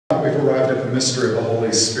tonight we've arrived at the mystery of the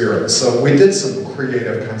Holy Spirit. So we did some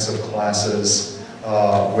creative kinds of classes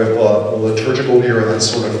with a liturgical year, that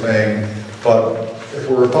sort of thing. But if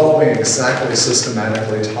we were following exactly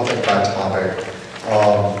systematically, topic by topic,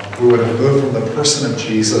 we would have moved from the person of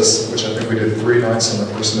Jesus, which I think we did 3 nights on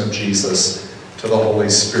the person of Jesus, to the Holy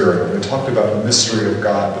Spirit. And we talked about the mystery of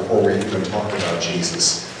God before we even talked about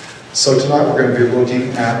Jesus. So tonight we're going to be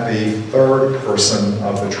looking at the third person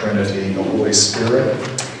of the Trinity, the Holy Spirit.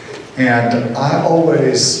 And I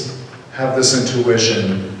always have this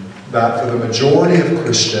intuition that for the majority of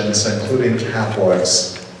Christians, including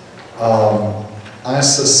Catholics, I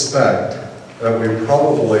suspect that we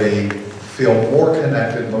probably feel more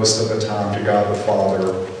connected most of the time to God the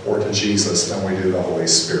Father or to Jesus than we do the Holy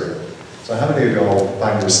Spirit. So how many of y'all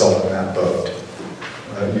find yourself in that boat?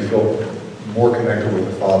 You feel more connected with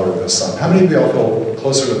the Father or the Son? How many of y'all feel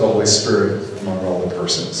closer to the Holy Spirit among all the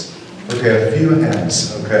persons? Okay, a few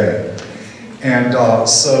hands, okay. And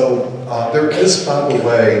there is, by the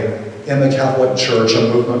way, in the Catholic Church, a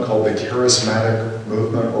movement called the Charismatic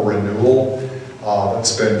Movement or Renewal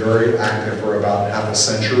that's been very active for about half a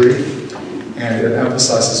century. And it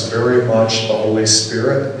emphasizes very much the Holy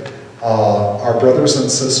Spirit. Our brothers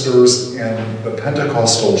and sisters in the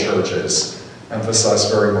Pentecostal churches emphasize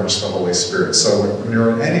very much the Holy Spirit. So when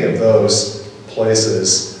you're in any of those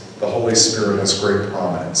places, the Holy Spirit has great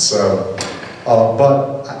prominence. So,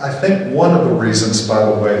 but I think one of the reasons, by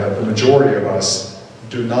the way, that the majority of us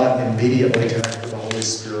do not immediately connect with the Holy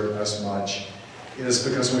Spirit as much is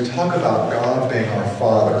because when we talk about God being our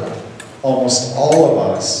Father, almost all of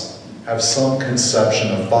us have some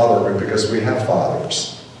conception of fatherhood because we have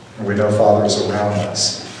fathers, and we know fathers around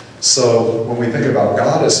us. So when we think about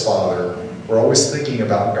God as Father, we're always thinking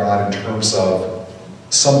about God in terms of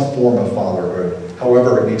some form of fatherhood,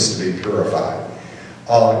 however it needs to be purified.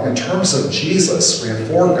 In terms of Jesus, we have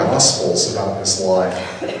 4 Gospels about his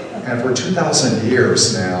life, and for 2,000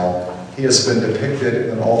 years now, he has been depicted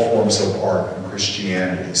in all forms of art in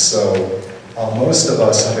Christianity. So most of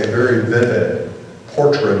us have a very vivid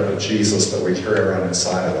portrait of Jesus that we carry around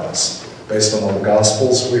inside of us, based on all the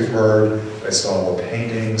Gospels we've heard, based on all the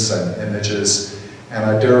paintings and images. And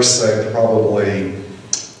I dare say probably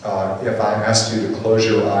if I asked you to close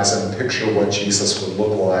your eyes and picture what Jesus would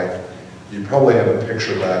look like, you probably have a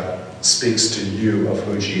picture that speaks to you of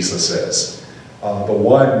who Jesus is. The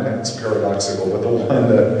one, and it's paradoxical, but the one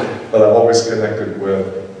that I've always connected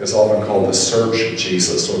with is often called the Search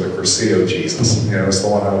Jesus or the Crucio Jesus. You know, it's the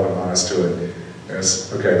one I open my eyes to it.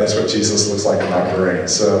 It's, okay, that's what Jesus looks like in my brain.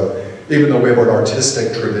 So even though we have an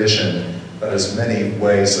artistic tradition that has many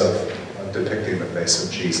ways of depicting the face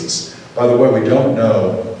of Jesus. By the way, we don't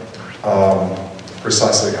know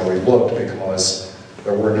precisely how he looked because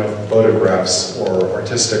there were no photographs or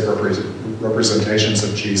artistic representations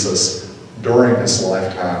of Jesus during his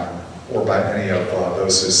lifetime or by any of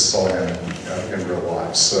those who saw him in real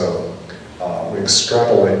life. So we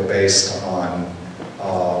extrapolate based on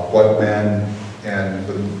what men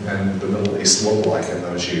in the Middle East looked like in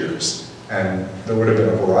those years. And there would have been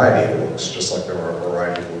a variety of looks, just like there are a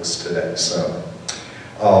variety of looks today. So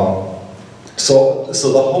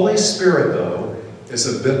the Holy Spirit, though, is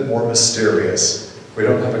a bit more mysterious. We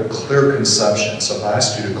don't have a clear conception. So if I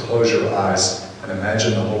asked you to close your eyes and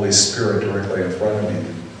imagine the Holy Spirit directly in front of you,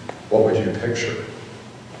 what would you picture?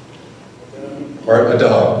 Or a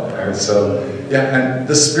dove. Right? So, yeah, and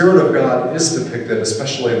the Spirit of God is depicted,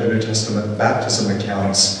 especially in the New Testament baptism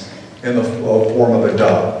accounts, in the form of a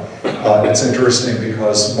dove. It's interesting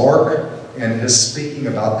because Mark, in his speaking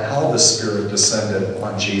about how the Spirit descended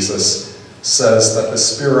on Jesus, says that the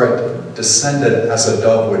Spirit descended as a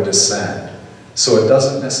dove would descend. So it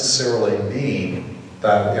doesn't necessarily mean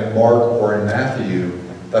that in Mark or in Matthew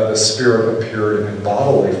that the Spirit appeared in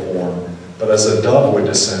bodily form, but as a dove would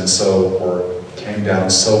descend, or came down,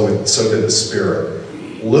 so did the Spirit.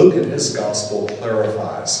 Luke in his Gospel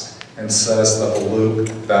clarifies and says that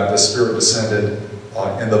the Spirit descended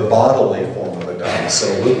in the bodily form of a dove. So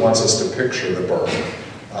Luke wants us to picture the birth,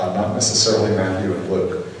 not necessarily Matthew and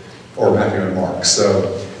Luke, or Matthew and Mark.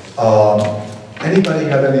 So anybody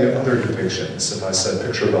have any other depictions? If I said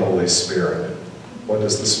picture the Holy Spirit, what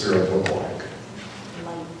does the Spirit look like?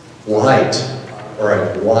 Light. All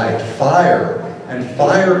right, light. Fire. And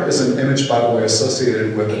fire is an image, by the way,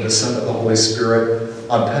 associated with the descent of the Holy Spirit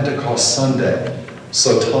on Pentecost Sunday.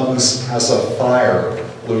 So tongues as a fire,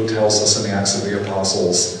 Luke tells us in the Acts of the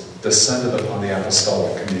Apostles, descended upon the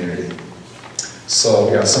apostolic community.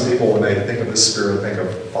 So yeah, some people, when they think of the Spirit, think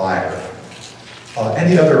of fire.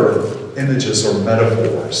 Any other images or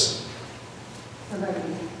metaphors?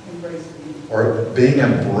 Or being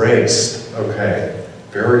embraced, okay.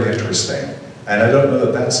 Very interesting. And I don't know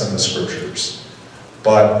that that's in the scriptures.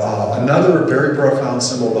 But another very profound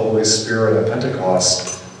symbol of the Holy Spirit at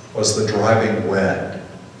Pentecost was the driving wind.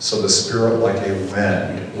 So the Spirit like a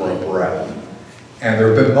wind or a breath. And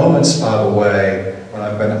there have been moments, by the way, when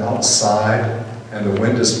I've been outside and the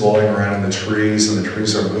wind is blowing around in the trees and the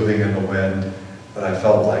trees are moving in the wind, that I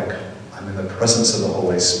felt like I'm in the presence of the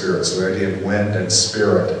Holy Spirit. So the idea of wind and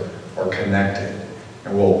spirit are connected.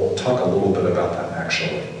 And we'll talk a little bit about that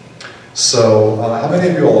actually. So how many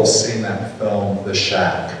of you all have seen that film, The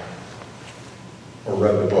Shack? Or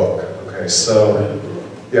read the book? Okay, so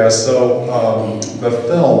yeah, so the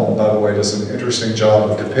film, by the way, does an interesting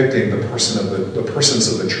job of depicting the persons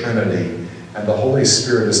of the Trinity, and the Holy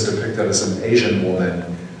Spirit is depicted as an Asian woman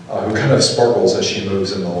who kind of sparkles as she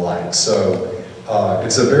moves in the light. So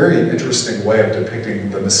it's a very interesting way of depicting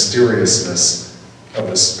the mysteriousness of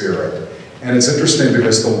the Spirit. And it's interesting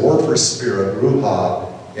because the word for spirit, ruha,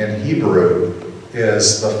 in Hebrew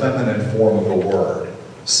is the feminine form of the word.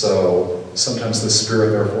 So sometimes the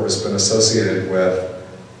Spirit, therefore, has been associated with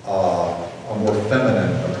a more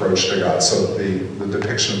feminine approach to God. So the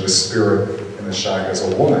depiction of the Spirit in the shack as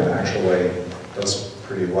a woman actually does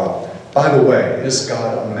pretty well. By the way, is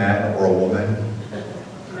God a man or a woman?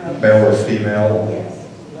 Male or female? Yes.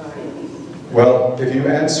 Well, if you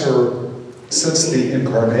answer, since the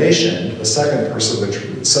incarnation, the second person of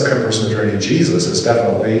the Trinity, Jesus, is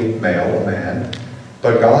definitely male, a man,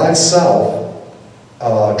 but God itself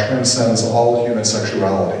transcends all human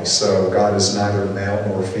sexuality. So God is neither male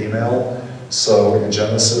nor female. So in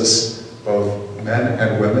Genesis, both men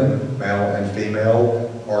and women, male and female,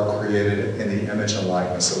 are created in the image and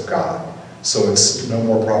likeness of God. So it's no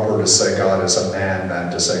more proper to say God is a man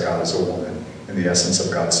than to say God is a woman in the essence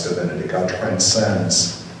of God's divinity. God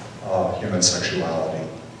transcends human sexuality.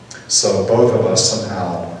 So both of us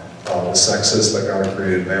somehow, the sexes that God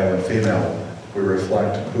created, male and female, we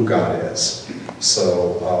reflect who God is.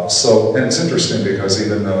 So and it's interesting because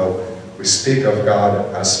even though we speak of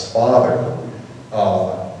God as Father,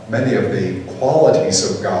 many of the qualities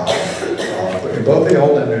of God in both the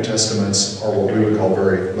Old and New Testaments are what we would call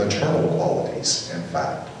very maternal qualities, in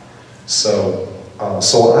fact. So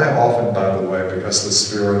I often, by the way, because the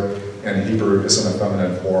Spirit in Hebrew is in a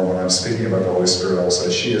feminine form, when I'm speaking about the Holy Spirit, I'll say,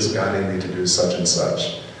 she is guiding me to do such and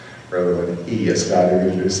such, rather than he is guiding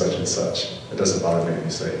me to do such and such. It doesn't bother me when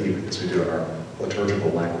you say he, because we do it in our liturgical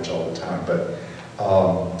language all the time,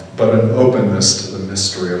 but an openness to the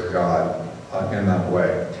mystery of God in that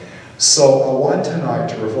way. So I want tonight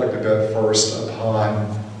to reflect a bit first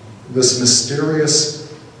upon this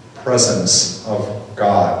mysterious presence of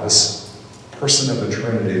God, this person of the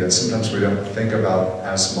Trinity that sometimes we don't think about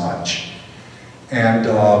as much. And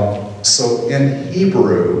so in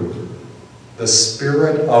Hebrew, the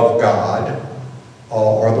Spirit of God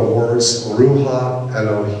are the words Ruha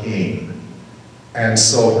Elohim. And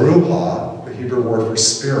so Ruha, the Hebrew word for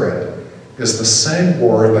spirit, is the same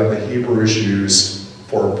word that the Hebrews used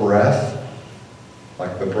for breath,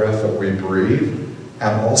 like the breath that we breathe,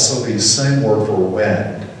 and also the same word for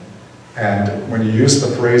wind. And when you use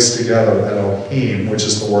the phrase together, Elohim, which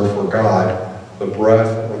is the word for God, the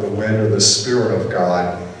breath or the wind or the Spirit of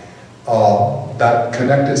God, that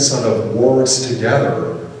connected set of words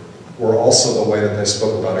together were also the way that they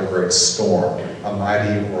spoke about a great storm, a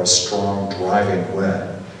mighty or a strong driving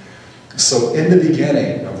wind. So in the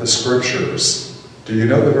beginning of the scriptures, do you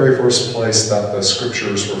know the very first place that the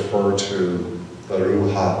scriptures refer to the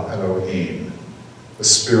Ruha Elohim, the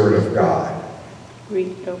Spirit of God?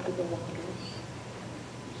 Breathed over the waters.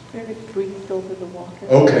 Spirit breathed over the waters.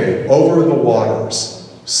 Okay, over the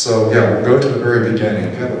waters. So yeah, we'll go to the very beginning.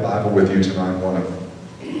 If you have a Bible with you tonight and want to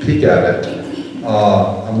peek at it,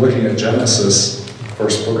 I'm looking at Genesis,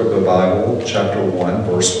 first book of the Bible, chapter 1,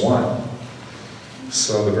 verse 1.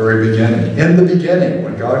 So the very beginning. In the beginning,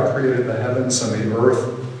 when God created the heavens and the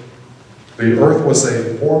earth was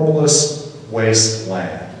a formless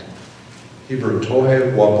wasteland. Hebrew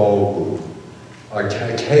tohe wabohu, a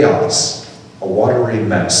chaos, a watery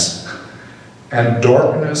mess. And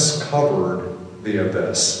darkness covered the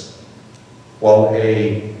abyss. While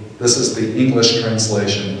this is the English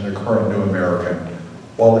translation in the current New American,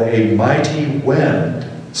 while a mighty wind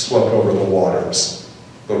swept over the waters.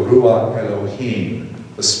 The Ruach Elohim,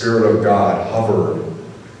 the Spirit of God, hovered,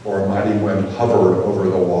 or a mighty wind hovered over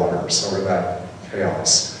the waters, over that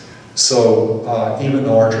chaos. So even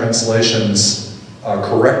though our translations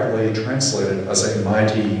correctly translated as a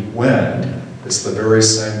mighty wind, it's the very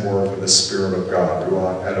same word for the Spirit of God,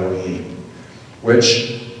 Ruach Elohim,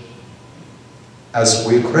 which, as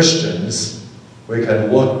we Christians, we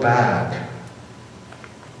can look back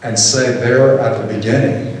and say there at the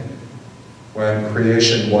beginning, when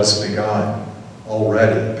creation was begun,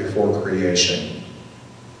 already before creation,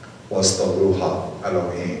 was the Ruach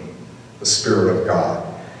Elohim, the Spirit of God.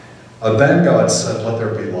 Then God said, let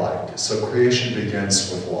there be light. So creation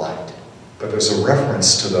begins with light. But there's a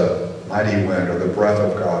reference to the mighty wind, or the breath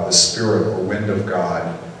of God, the Spirit or wind of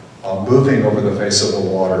God, moving over the face of the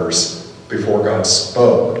waters before God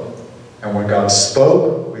spoke. And when God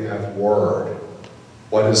spoke, we have Word.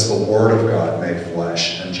 What is the Word of God made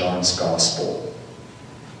flesh in John's Gospel?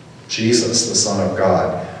 Jesus, the Son of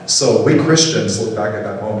God. So we Christians look back at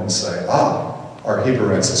that moment and say, our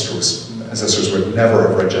Hebrew ancestors would never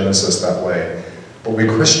have read Genesis that way. But we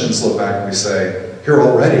Christians look back and we say, here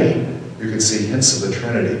already you can see hints of the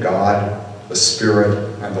Trinity, God, the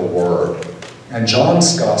Spirit, and the Word. And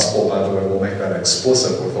John's Gospel, by the way, will make that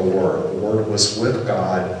explicit with the Word. The Word was with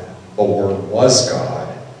God, the Word was God,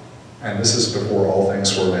 and this is before all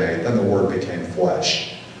things were made. Then the Word became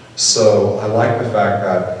flesh. So I like the fact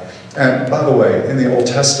that, and by the way, in the Old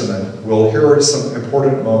Testament, we'll hear some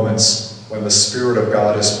important moments when the Spirit of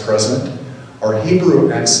God is present. Our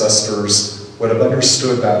Hebrew ancestors would have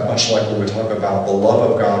understood that much like when we talk about the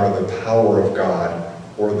love of God or the power of God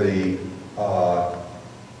or the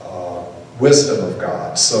wisdom of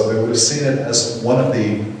God. So they would have seen it as one of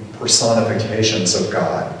the personifications of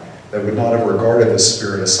God. They would not have regarded the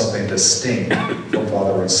Spirit as something distinct from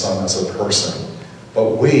Father and Son as a person.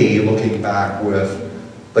 But we, looking back with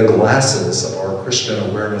the glasses of our Christian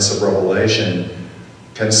awareness of revelation,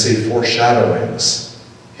 can see foreshadowings,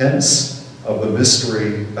 hints of the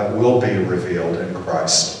mystery that will be revealed in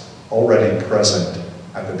Christ, already present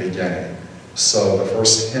at the beginning. So the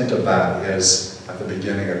first hint of that is at the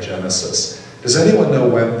beginning of Genesis. Does anyone know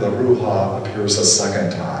when the Ruach appears a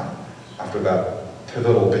second time after that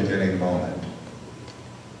pivotal beginning moment?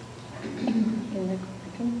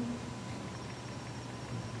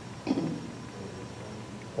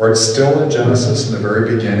 Or it's still in Genesis in the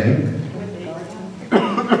very beginning,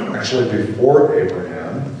 actually before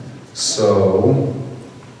Abraham. So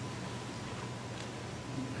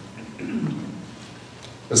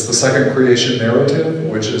it's the second creation narrative,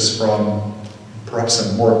 which is from perhaps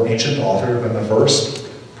a more ancient author than the first,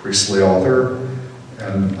 priestly author.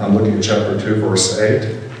 And I'm looking at chapter 2, verse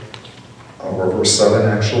 8, or verse 7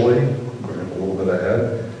 actually. I'm going a little bit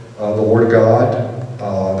ahead. The Lord God,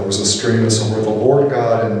 there was a stream of somewhere. The Lord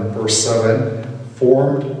God, in verse 7,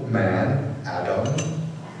 formed man, Adam,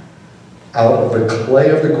 out of the clay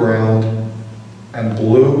of the ground and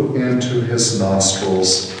blew into his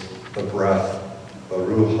nostrils the breath, the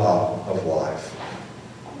Ruach of life.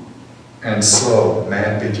 And so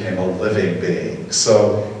man became a living being.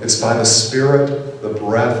 So it's by the Spirit, the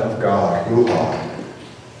breath of God, Ruach,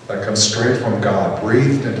 that comes straight from God,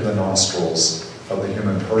 breathed into the nostrils of the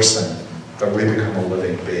human person, that we become a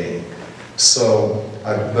living being. So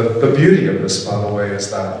the beauty of this, by the way, is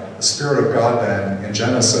that the Spirit of God then, in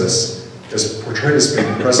Genesis, is portrayed as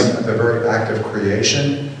being present at the very act of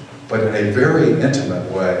creation, but in a very intimate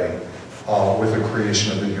way with the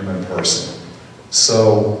creation of the human person.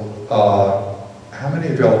 So how many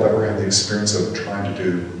of y'all have ever had the experience of trying to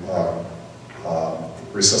do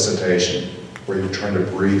resuscitation, where you're trying to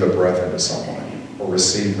breathe a breath into someone or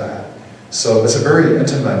receive that? So it's a very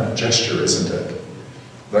intimate gesture, isn't it?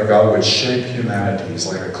 That God would shape humanity. He's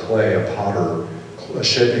like a clay, a potter,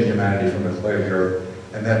 shaping humanity from the clay of the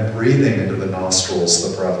earth, and then breathing into the nostrils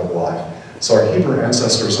the breath of life. So our Hebrew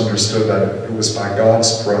ancestors understood that it was by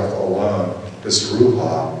God's breath alone, this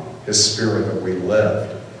Ruach, His Spirit, that we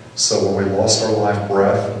lived. So when we lost our life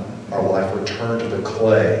breath, our life returned to the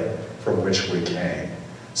clay from which we came.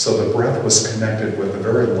 So the breath was connected with the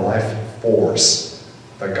very life force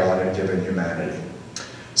that God had given humanity.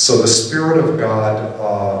 So the Spirit of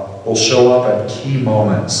God will show up at key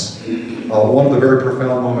moments. One of the very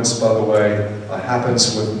profound moments, by the way,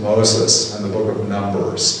 happens with Moses in the book of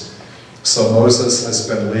Numbers. So Moses has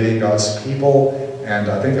been leading God's people, and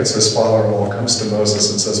I think it's his father-in-law comes to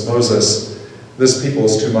Moses and says, Moses, this people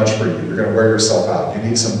is too much for you. You're going to wear yourself out. You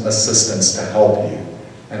need some assistance to help you.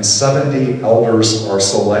 And 70 elders are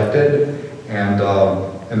selected, and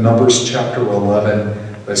in Numbers chapter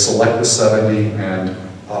 11, they select the 70, and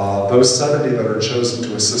those 70 that are chosen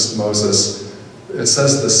to assist Moses, it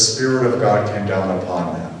says the Spirit of God came down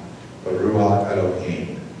upon them, the Ruach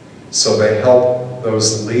Elohim. So they help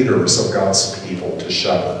those leaders of God's people to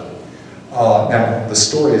shepherd. Now, the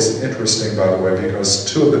story is interesting, by the way, because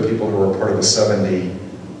two of the people who were part of the 70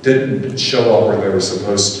 didn't show up where they were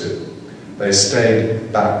supposed to. They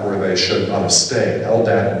stayed back where they should not have stayed,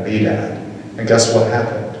 Eldad and Medad. And guess what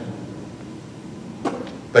happened?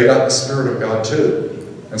 They got the Spirit of God too.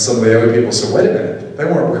 And some of the other people said, wait a minute, they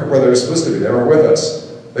weren't where they were supposed to be, they weren't with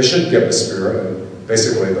us. They shouldn't get the Spirit. And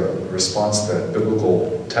basically the response that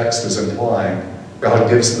biblical text is implying, God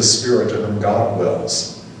gives the Spirit to whom God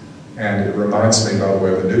wills. And it reminds me, by the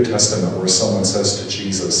way, of the New Testament where someone says to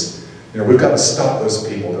Jesus, we've got to stop those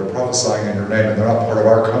people. They're prophesying in your name and they're not part of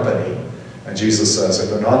our company. And Jesus says, if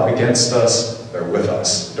they're not against us, they're with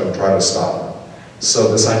us. Don't try to stop them.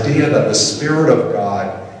 So this idea that the Spirit of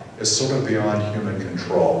God is sort of beyond human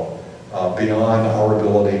control, beyond our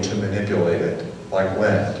ability to manipulate it, like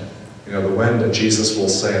wind. The wind that Jesus will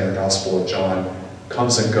say in the Gospel of John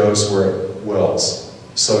comes and goes where it wills.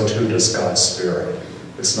 So too does God's Spirit.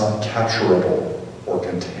 It's not capturable or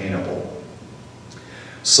containable.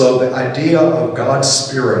 So the idea of God's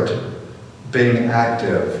Spirit being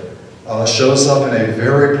active shows up in a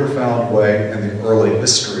very profound way in the early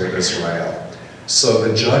history of Israel. So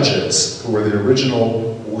the judges, who were the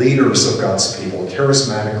original leaders of God's people,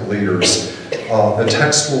 charismatic leaders, the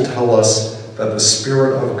text will tell us that the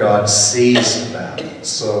Spirit of God seized them.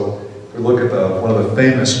 So if we look at one of the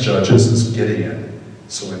famous judges is Gideon.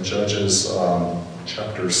 So in Judges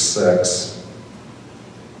chapter 6,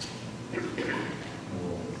 we'll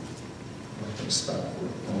reference that for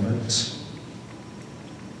a moment.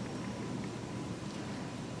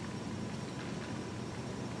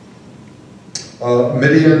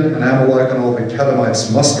 Midian and Amalek and all the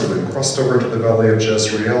Kedemites mustered and crossed over to the valley of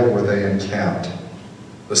Jezreel where they encamped.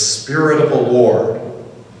 The Spirit of the Lord,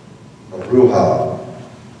 the Ruah,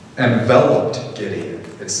 enveloped Gideon.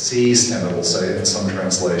 It seized him, it will say in some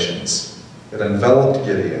translations. It enveloped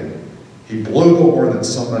Gideon. He blew the horn and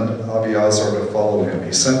summoned Abiathar to follow him.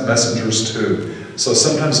 He sent messengers too. So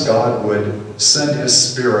sometimes God would send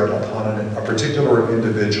his Spirit upon a particular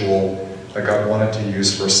individual that God wanted to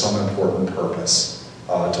use for some important purpose,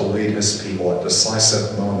 to lead his people at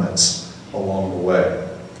decisive moments along the way.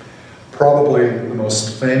 Probably the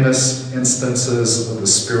most famous instances of the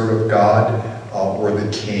Spirit of God were the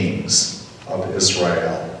kings of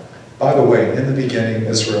Israel. By the way, in the beginning,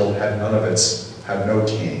 Israel had no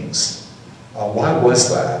kings. Why was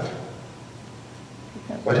that?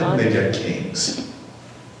 Why didn't they get kings?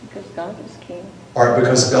 Because God was king. All right,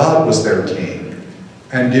 because God was their king.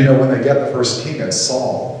 And when they got the first king, it's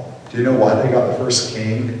Saul. Do you know why they got the first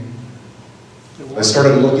king? They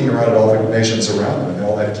started looking around at all the nations around them, and they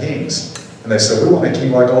all had kings. And they said, we want a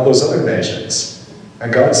king like all those other nations.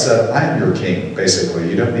 And God said, I am your king, basically.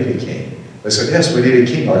 You don't need a king. They said, yes, we need a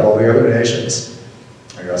king like all the other nations.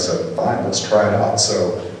 And God said, fine, let's try it out.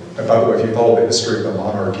 So, and by the way, if you follow the history of the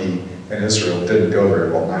monarchy in Israel, it didn't go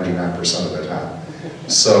very well 99% of the time.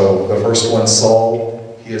 So the first one,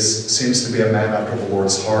 Saul, he seems to be a man after the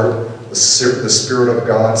Lord's heart. The Spirit of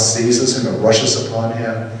God seizes him and rushes upon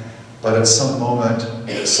him. But at some moment,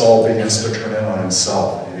 Saul begins to turn in on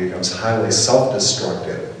himself. He becomes highly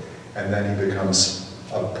self-destructive. And then he becomes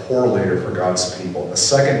a poor leader for God's people. The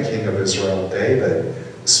second king of Israel, David,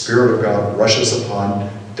 the Spirit of God rushes upon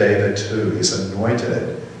David too. He's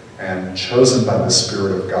anointed and chosen by the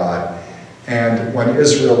Spirit of God. And when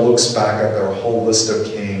Israel looks back at their whole list of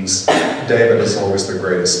kings, David is always the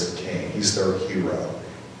greatest king. He's their hero.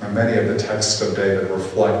 And many of the texts of David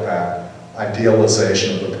reflect that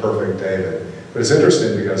idealization of the perfect David. But it's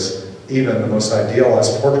interesting because even the most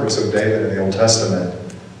idealized portraits of David in the Old Testament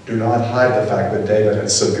do not hide the fact that David had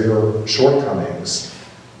severe shortcomings,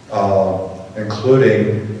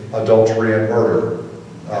 including adultery and murder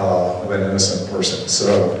of an innocent person.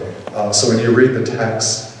 So when you read the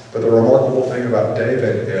text, but the remarkable thing about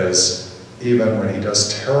David is, even when he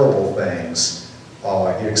does terrible things,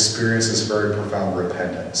 he experiences very profound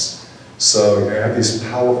repentance. So you have these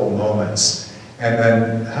powerful moments. And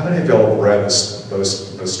then, how many of y'all have read the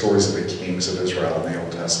stories of the kings of Israel in the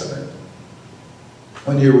Old Testament?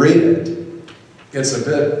 When you read it, it's a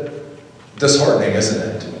bit disheartening, isn't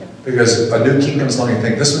it? Because a new king comes along and you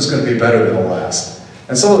think, this one's going to be better than the last.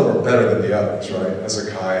 And some of them are better than the others, right?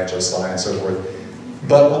 Hezekiah, Josiah, and so forth.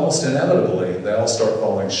 But almost inevitably, they all start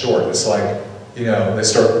falling short. It's like, they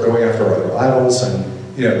start going after other idols and,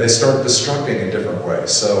 they start destructing in different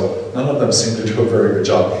ways. So none of them seem to do a very good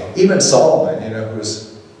job. Even Solomon,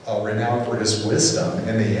 who's renowned for his wisdom,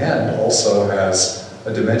 in the end also has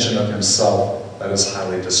a dimension of himself that is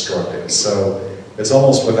highly destructive. So it's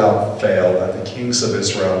almost without fail that the kings of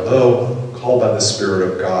Israel, though called by the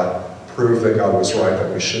Spirit of God, prove that God was right,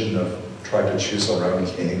 that we shouldn't have tried to choose our own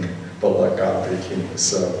king, but let God be king.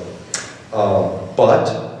 So,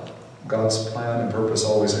 but God's plan and purpose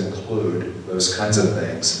always include those kinds of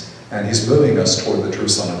things. And he's moving us toward the true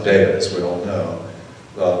Son of David, as we all know,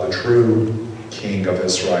 the true King of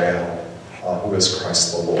Israel, who is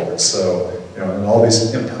Christ the Lord. So and all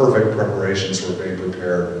these imperfect preparations were being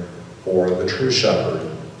prepared for the true shepherd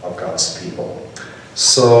of God's people.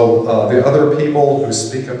 So the other people who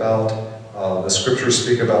speak about, the scriptures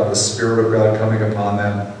speak about the Spirit of God coming upon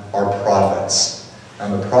them are prophets.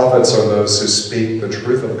 And the prophets are those who speak the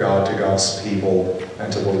truth of God to God's people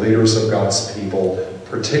and to the leaders of God's people,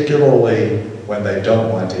 particularly when they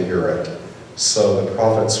don't want to hear it. So the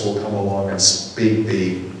prophets will come along and speak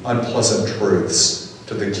the unpleasant truths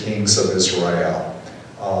to the kings of Israel,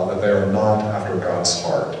 that they are not after God's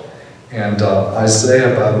heart. And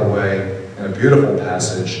Isaiah, by the way, in a beautiful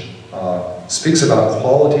passage, speaks about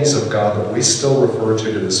qualities of God that we still refer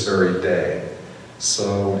to this very day.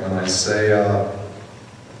 So in Isaiah,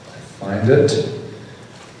 I find it,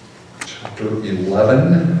 chapter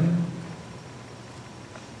 11.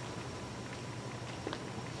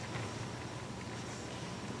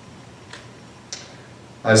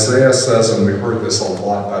 Isaiah says, and we heard this a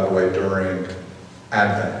lot, by the way, during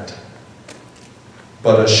Advent,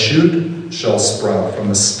 but a shoot shall sprout from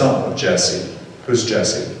the stump of Jesse. Who's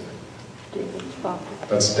Jesse? David's father.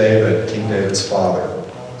 That's David, King David's father.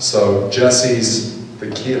 So Jesse's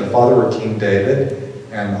the father of King David,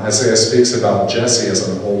 and Isaiah speaks about Jesse as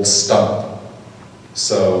an old stump.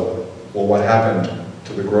 So, well, what happened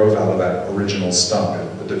to the growth out of that original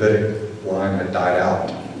stump? The Davidic line had died out.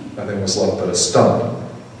 Nothing was left but a stump.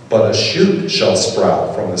 But a shoot shall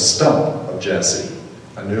sprout from the stump of Jesse,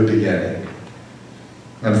 a new beginning.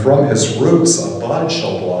 And from his roots a bud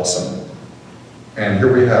shall blossom. And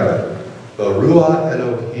here we have it. The Ruach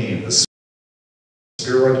Elohim, the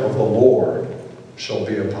Spirit of the Lord, shall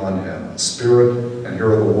be upon him. A spirit, and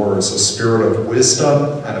here are the words, a spirit of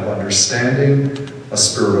wisdom and of understanding, a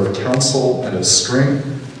spirit of counsel and of strength,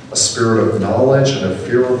 a spirit of knowledge and of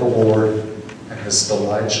fear of the Lord, and his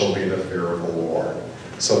delight shall be the fear of the Lord.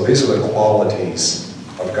 So these are the qualities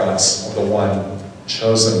of the one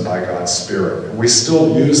chosen by God's Spirit. And we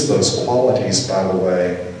still use those qualities, by the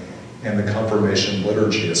way, in the confirmation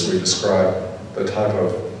liturgy as we describe the type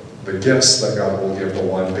of the gifts that God will give the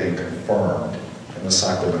one being confirmed in the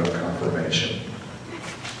sacrament of confirmation.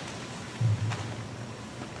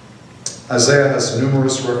 Isaiah has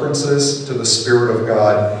numerous references to the Spirit of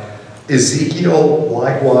God. Ezekiel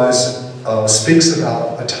likewise speaks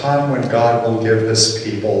about a time when God will give his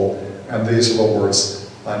people, and these are the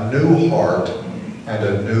words, a new heart and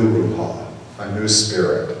a new ruach, a new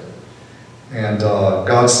spirit. And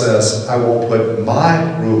God says, I will put my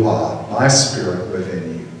ruach, my spirit,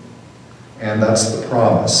 within you. And that's the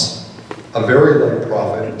promise. A very late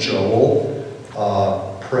prophet, Joel,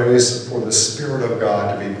 prays for the Spirit of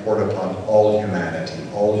God to be poured upon all humanity,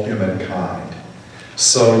 all humankind.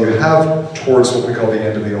 So you have, towards what we call the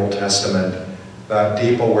end of the Old Testament, that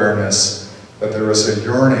deep awareness that there is a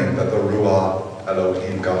yearning that the Ruach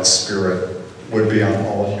Elohim, God's Spirit, would be on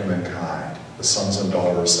all humankind, the sons and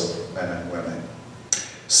daughters of men and women.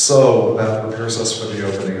 So that prepares us for the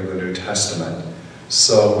opening of the New Testament.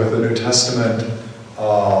 So with the New Testament,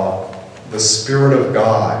 the Spirit of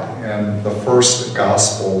God, and the first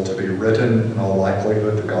gospel to be written, in all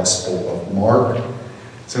likelihood, the Gospel of Mark.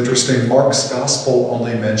 It's interesting, Mark's gospel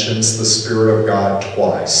only mentions the Spirit of God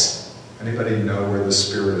twice. Anybody know where the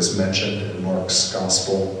Spirit is mentioned in Mark's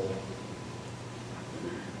gospel?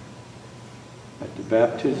 At the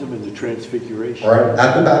baptism and the transfiguration. All right,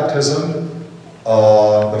 at the baptism,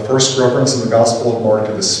 the first reference in the Gospel of Mark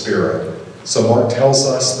to the Spirit. So Mark tells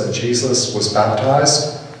us that Jesus was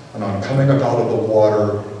baptized, and on coming up out of the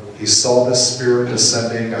water, he saw the Spirit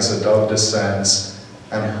descending as a dove descends,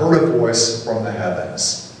 and heard a voice from the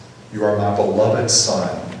heavens. You are my beloved Son,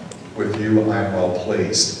 with you I am well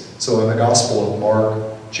pleased. So in the Gospel of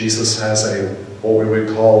Mark, Jesus has what we would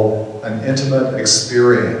call an intimate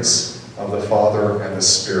experience of the Father and the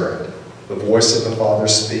Spirit. The voice of the Father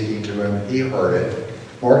speaking to him, he heard it.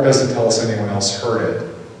 Mark doesn't tell us anyone else heard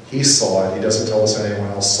it. He saw it. He doesn't tell us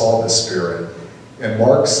anyone else saw the Spirit. In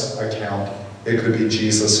Mark's account, it could be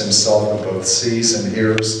Jesus himself who both sees and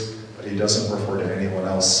hears, but he doesn't refer to anyone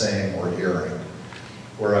else saying or hearing,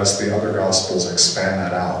 whereas the other Gospels expand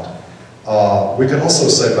that out. We can also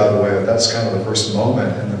say, by the way, that that's kind of the first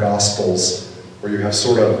moment in the Gospels where you have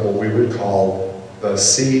sort of what we would call the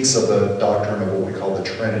seeds of the doctrine of what we call the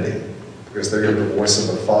Trinity, because there you have the voice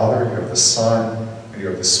of the Father, you have the Son, and you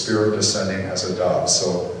have the Spirit descending as a dove.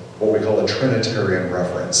 So what we call a Trinitarian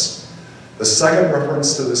reference. The second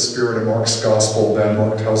reference to the Spirit in Mark's Gospel, then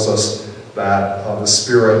Mark tells us that the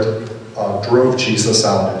Spirit drove Jesus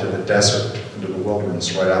out into the desert, into the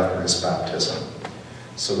wilderness, right after his baptism.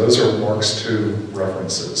 So those are Mark's two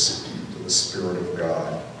references to the Spirit of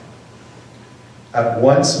God. At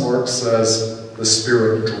once, Mark says, the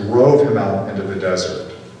Spirit drove him out into the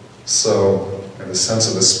desert. So, in the sense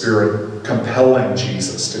of the Spirit compelling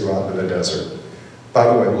Jesus to go out into the desert. By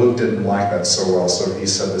the way, Luke didn't like that so well, so he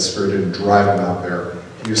said the Spirit didn't drive him out there.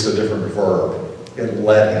 He used a different verb. It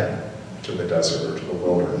led him to the desert or to the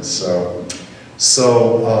wilderness. So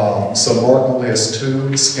Mark only has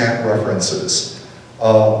two scant references.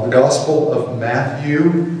 The Gospel of Matthew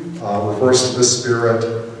refers to the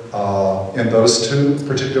Spirit in those two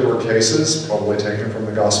particular cases, probably taken from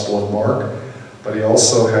the Gospel of Mark. But he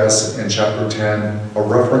also has, in chapter 10, a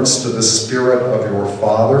reference to the Spirit of your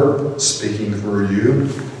Father speaking through you.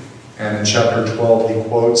 And in chapter 12, he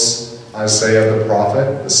quotes Isaiah the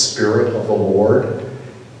prophet, the Spirit of the Lord.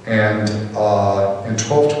 And in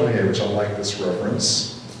 12:28, which I like this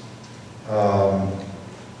reference,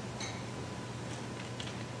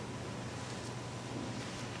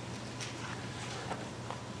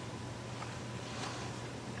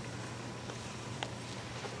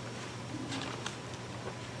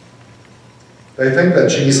 they think that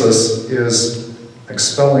Jesus is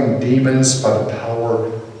expelling demons by the power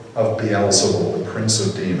of Beelzebul, the prince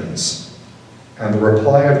of demons. And the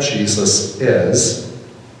reply of Jesus is,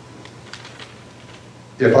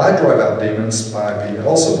 if I drive out demons by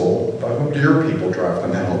Beelzebul, by whom do your people drive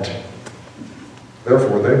them out?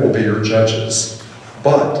 Therefore, they will be your judges.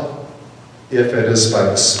 But if it is by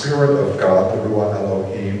the Spirit of God, the Ruach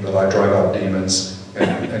Elohim, that I drive out demons,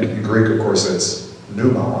 and in Greek, of course, it's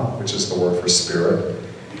pneuma, which is the word for spirit.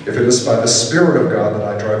 If it is by the Spirit of God that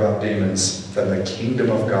I drive out demons, then the kingdom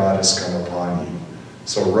of God has come upon you.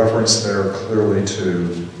 So a reference there clearly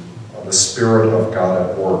to the Spirit of God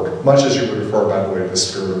at work, much as you would refer, by the way, to the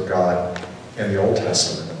Spirit of God in the Old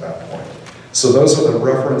Testament at that point. So those are the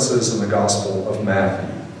references in the Gospel of Matthew.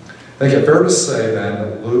 I think it's fair to say then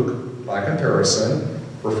that Luke, by comparison,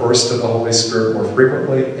 refers to the Holy Spirit more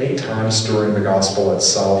frequently, 8 times during the Gospel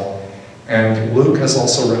itself. And Luke has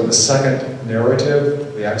also written the second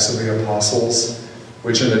narrative, the Acts of the Apostles,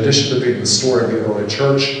 which in addition to being the story of the early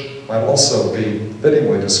church, might also be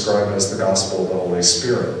fittingly described as the Gospel of the Holy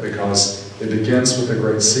Spirit, because it begins with a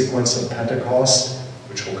great sequence of Pentecost,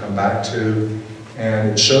 which we'll come back to,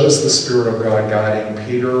 and it shows the Spirit of God guiding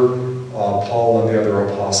Peter, Paul, and the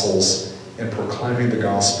other apostles in proclaiming the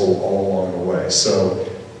gospel all along the way. So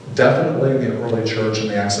definitely in the early church and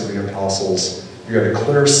the Acts of the Apostles, you get a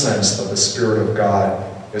clear sense that the Spirit of God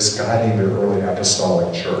is guiding the early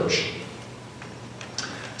apostolic church.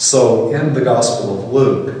 So in the Gospel of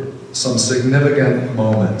Luke, some significant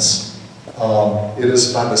moments. It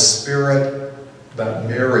is by the Spirit that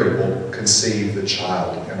Mary will conceive the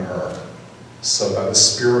child in her. So by the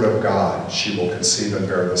Spirit of God, she will conceive and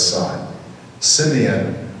bear the Son.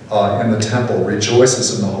 Simeon in the temple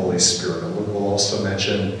rejoices in the Holy Spirit. And Luke will also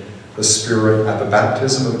mention the Spirit at the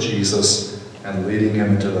baptism of Jesus and leading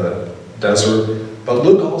him into the desert. But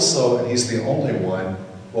Luke also, and he's the only one,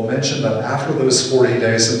 will mention that after those 40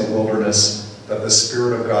 days in the wilderness, that the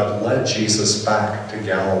Spirit of God led Jesus back to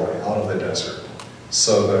Galilee, out of the desert.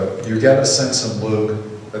 So you get a sense in Luke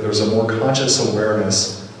that there's a more conscious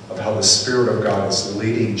awareness of how the Spirit of God is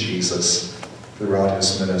leading Jesus throughout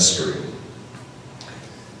his ministry.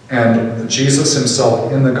 And Jesus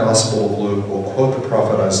himself in the Gospel of Luke will quote the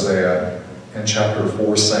prophet Isaiah in chapter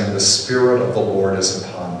 4 saying, "The Spirit of the Lord is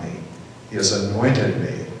upon me. He has anointed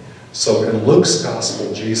me." So in Luke's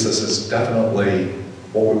Gospel, Jesus is definitely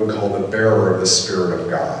what we would call the bearer of the Spirit of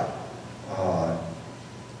God.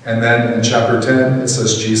 And then in chapter 10, it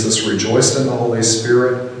says Jesus rejoiced in the Holy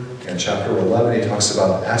Spirit. In chapter 11, he talks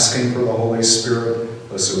about asking for the Holy Spirit.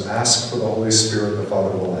 Those who ask for the Holy Spirit, the Father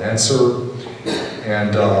will answer.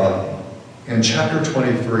 And in chapter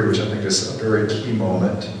 23, which I think is a very key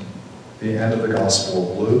moment, the end of the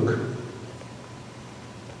Gospel of Luke,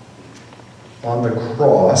 on the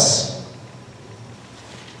cross,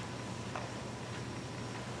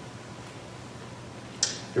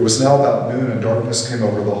 it was now about noon, and darkness came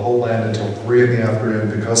over the whole land until 3 in the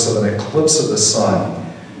afternoon because of an eclipse of the sun.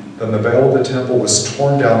 Then the veil of the temple was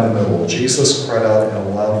torn down the middle. Jesus cried out in a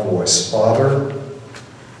loud voice, "Father,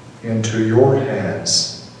 into your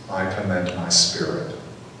hands I commend my spirit."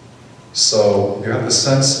 So you have the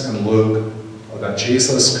sense in Luke that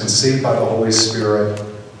Jesus, conceived by the Holy Spirit,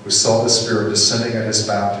 who saw the Spirit descending at his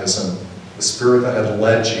baptism, the Spirit that had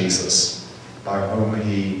led Jesus, by whom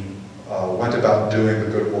he went about doing the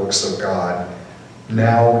good works of God.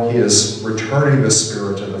 Now he is returning the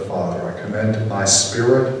Spirit to the Father. "I commend my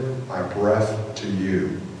spirit, my breath to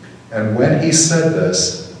you." And when he said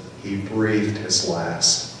this, he breathed his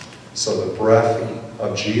last. So the breath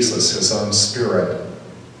of Jesus, his own Spirit,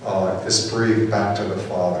 is breathed back to the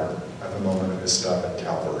Father at the moment of his death at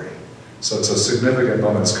Calvary. So it's a significant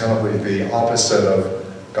moment. It's kind of the opposite of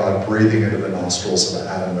God breathing into the nostrils of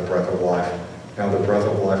Adam the breath of life. Now the breath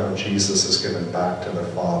of life of Jesus is given back to the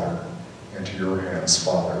Father. Into your hands,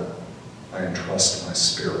 Father, I entrust my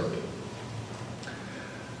spirit.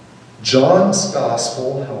 John's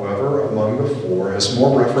Gospel, however, among the four, has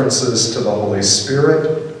more references to the Holy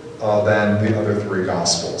Spirit than the other three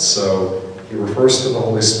Gospels. So he refers to the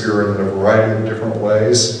Holy Spirit in a variety of different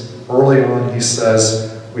ways. Early on, he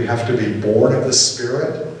says we have to be born of the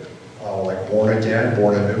Spirit, like born again,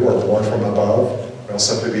 born anew, or born from above. We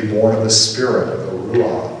also have to be born of the Spirit, of the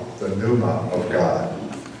Ruah, the Pneuma of God.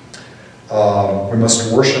 We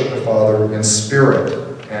must worship the Father in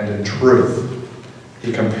spirit and in truth.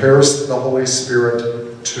 He compares the Holy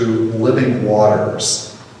Spirit to living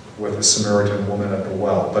waters with the Samaritan woman at the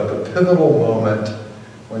well. But the pivotal moment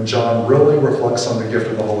when John really reflects on the gift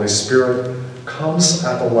of the Holy Spirit comes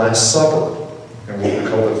at the Last Supper, in what we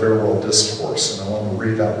call the Farewell Discourse. And I want to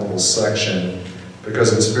read that little section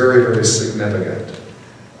because it's very, very significant.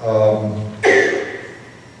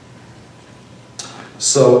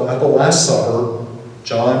 So at the Last Supper,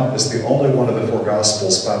 John is the only one of the four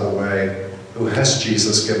Gospels, by the way, who has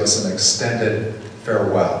Jesus give us an extended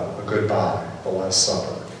farewell, a goodbye, the Last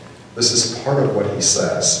Supper. This is part of what he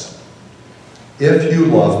says. If you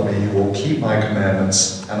love me, you will keep my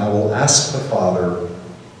commandments, and I will ask the Father,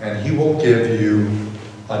 and he will give you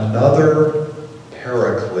another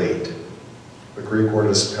paraclete. The Greek word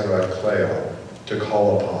is parakleo, to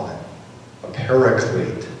call upon. A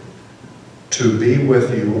paraclete, to be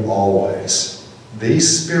with you always. The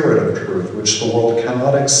Spirit of truth, which the world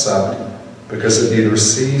cannot accept because it neither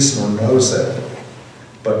sees nor knows it,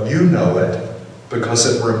 but you know it because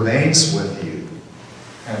it remains with you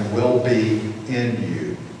and will be in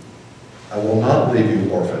you. I will not leave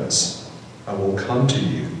you orphans. I will come to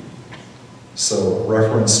you. So a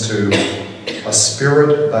reference to a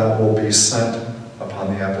Spirit that will be sent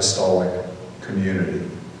upon the apostolic community.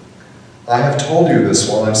 I have told you this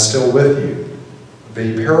while I'm still with you.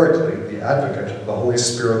 The Paraclete, the Advocate, the Holy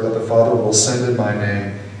Spirit that the Father will send in my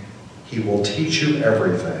name, he will teach you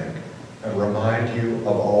everything and remind you of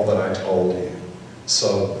all that I told you.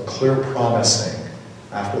 So clear promising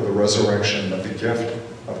after the resurrection that the gift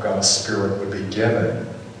of God's Spirit would be given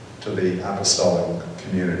to the apostolic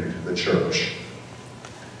community, to the church.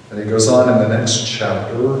 And he goes on in the next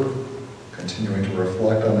chapter, continuing to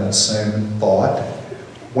reflect on that same thought.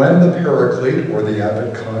 When the Paraclete, or the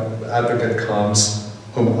Advocate comes,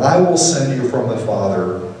 whom I will send you from the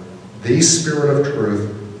Father, the Spirit of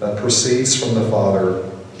truth that proceeds from the Father,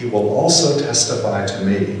 he will also testify to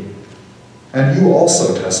me. And you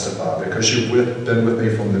also testify, because you've been with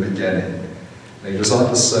me from the beginning. And he goes on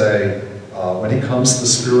to say, when he comes, the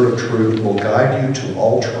Spirit of truth will guide you to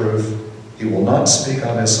all truth. He will not speak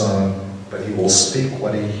on his own, but he will speak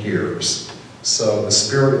what he hears. So the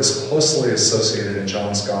Spirit is closely associated in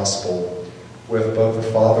John's Gospel with both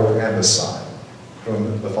the Father and the Son,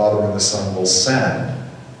 whom the Father and the Son will send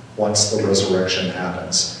once the resurrection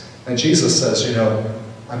happens. And Jesus says, you know,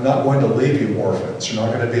 I'm not going to leave you orphans. You're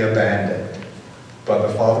not going to be abandoned. But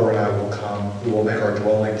the Father and I will come. We will make our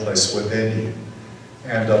dwelling place within you.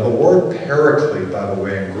 And the word paraclete, by the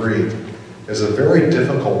way, in Greek, is a very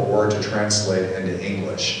difficult word to translate into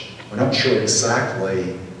English. We're not sure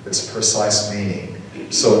exactly its precise meaning.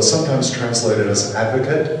 So it's sometimes translated as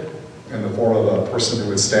advocate, in the form of a person who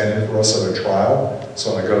would stand in for us at a trial.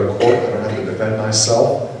 So when I go to court, I don't have to defend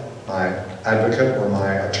myself. My advocate or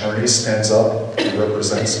my attorney stands up and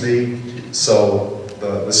represents me. So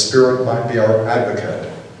the Spirit might be our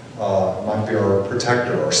advocate, might be our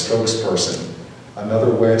protector, our spokesperson.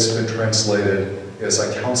 Another way it's been translated is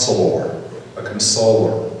a counselor, a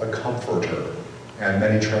consoler, a comforter, and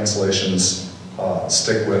many translations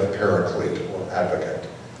stick with paraclete or advocate.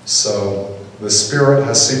 So the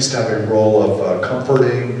Spirit seems to have a role of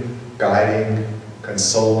comforting, guiding,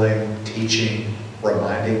 consoling, teaching,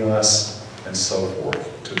 reminding us, and so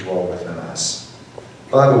forth, to dwell within us.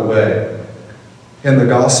 By the way, in the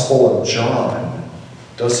Gospel of John,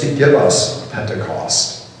 does he give us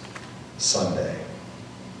Pentecost Sunday?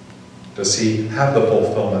 Does he have the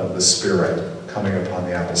fulfillment of the Spirit coming upon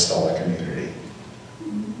the apostolic community?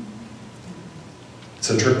 It's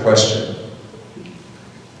a trick question.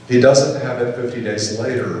 He doesn't have it 50 days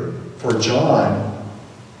later. For John,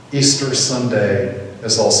 Easter Sunday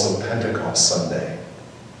is also Pentecost Sunday.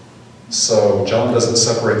 So John doesn't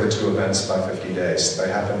separate the two events by 50 days. They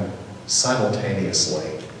happen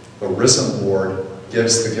simultaneously. The risen Lord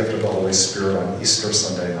gives the gift of the Holy Spirit on Easter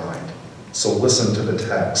Sunday night. So listen to the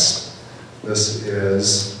text. This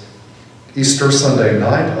is Easter Sunday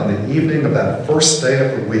night, on the evening of that first day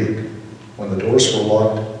of the week. When the doors were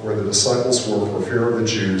locked where the disciples were for fear of the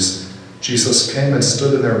Jews, Jesus came and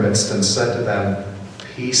stood in their midst and said to them,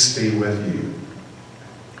 "Peace be with you."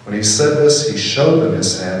 When he said this, he showed them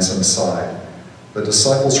his hands and side. The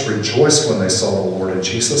disciples rejoiced when they saw the Lord, and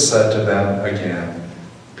Jesus said to them again,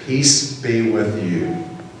 "Peace be with you.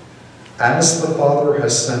 As the Father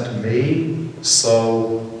has sent me,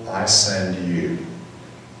 so I send you."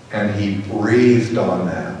 And he breathed on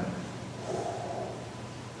them.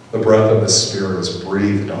 The breath of the Spirit is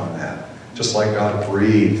breathed on them, just like God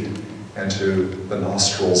breathed into the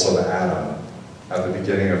nostrils of Adam at the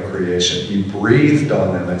beginning of creation. He breathed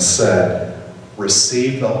on them and said,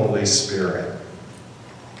 "Receive the Holy Spirit.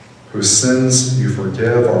 Whose sins you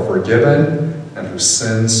forgive are forgiven, and whose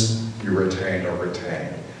sins you retain are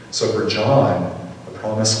retained." So for John, the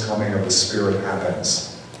promised coming of the Spirit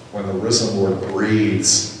happens when the risen Lord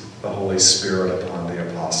breathes the Holy Spirit upon the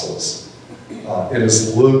apostles. It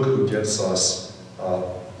is Luke who gives us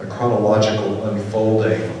the chronological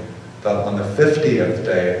unfolding that on the 50th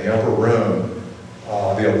day in the upper room,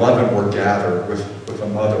 the 11 were gathered with the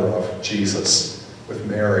mother of Jesus, with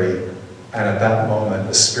Mary, and at that moment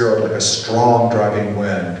the Spirit, like a strong driving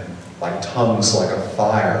wind, like tongues like a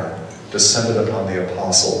fire, descended upon the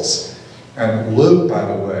apostles. And Luke, by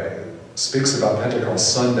the way, speaks about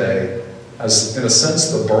Pentecost Sunday as, in a sense,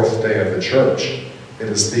 the birthday of the church. It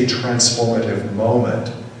is the transformative moment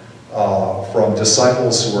from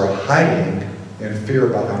disciples who are hiding in fear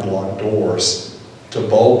behind locked doors to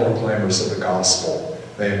bold proclaimers of the gospel.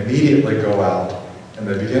 They immediately go out and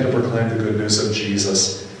they begin to proclaim the good news of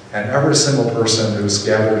Jesus. And every single person who is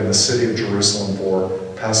gathered in the city of Jerusalem for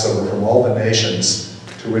Passover from all the nations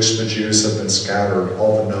to which the Jews have been scattered,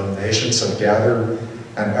 all the known nations have gathered,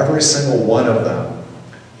 and every single one of them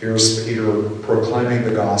here's Peter proclaiming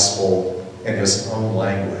the gospel in his own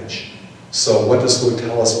language. So what does Luke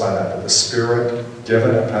tell us by that? That the Spirit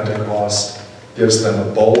given at Pentecost gives them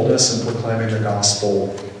a boldness in proclaiming the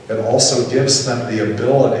gospel. It also gives them the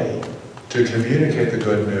ability to communicate the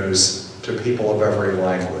good news to people of every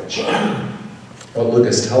language. What Luke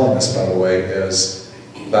is telling us, by the way, is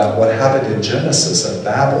that what happened in Genesis at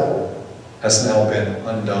Babel has now been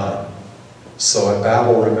undone. So at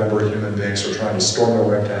Babel, remember, human beings were trying to storm their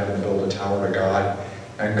way up to heaven and build a tower to God.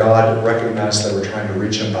 And God recognized they were trying to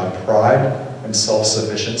reach him by pride and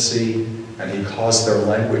self-sufficiency, and he caused their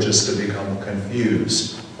languages to become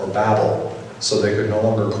confused, or babble, so they could no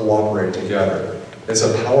longer cooperate together. It's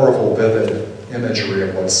a powerful, vivid imagery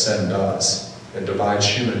of what sin does. It divides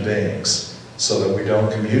human beings so that we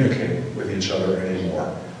don't communicate with each other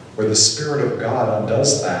anymore. Where the Spirit of God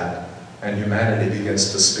undoes that, and humanity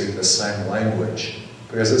begins to speak the same language,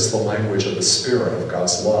 because it's the language of the Spirit of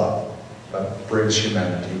God's love that brings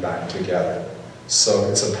humanity back together. So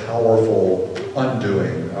it's a powerful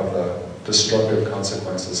undoing of the destructive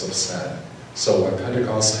consequences of sin. So when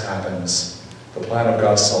Pentecost happens, the plan of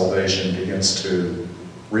God's salvation begins to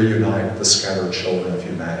reunite the scattered children of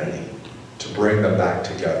humanity, to bring them back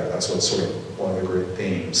together. That's what's sort of one of the great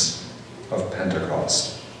themes of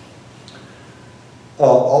Pentecost.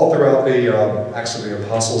 All throughout the Acts of the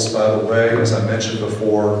Apostles, by the way, as I mentioned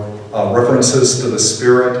before, references to the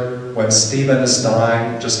Spirit. When Stephen is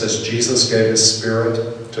dying, just as Jesus gave his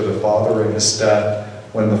Spirit to the Father in his death,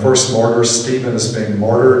 when the first martyr, Stephen, is being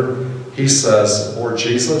martyred, he says, "Lord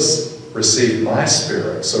Jesus, receive my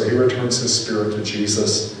spirit." So he returns his spirit to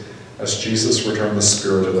Jesus as Jesus returned the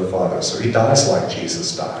Spirit to the Father. So he dies like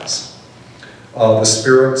Jesus dies. The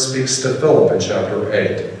Spirit speaks to Philip in chapter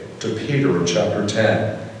 8, to Peter in chapter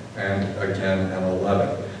 10, and again in 11.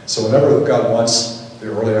 So whenever God wants the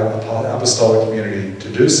early apostolic community to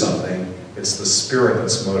do something, it's the Spirit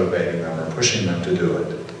that's motivating them or pushing them to do it.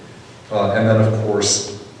 And then, of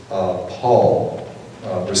course, Paul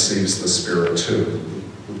receives the Spirit too,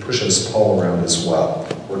 who pushes Paul around as well,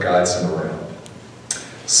 or guides him around.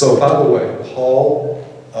 So, by the way, Paul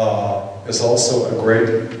is also a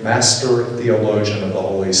great master theologian of the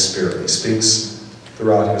Holy Spirit. He speaks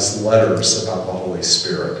throughout his letters about the Holy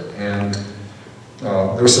Spirit. And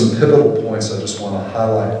there's some pivotal points I just want to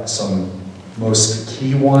highlight, some most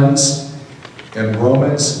key ones. In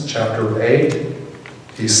Romans chapter 8,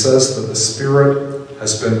 he says that the Spirit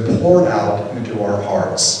has been poured out into our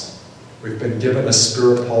hearts. We've been given a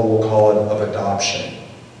spirit, Paul will call it, of adoption,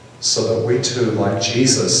 so that we too, like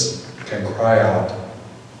Jesus, can cry out,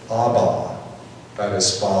 Abba, that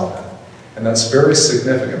is Father. And that's very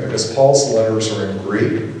significant because Paul's letters are in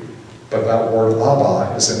Greek, but that word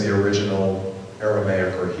Abba is in the original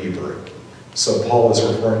Aramaic or Hebrew. So Paul is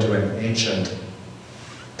referring to an ancient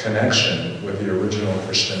connection with the original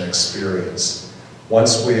Christian experience.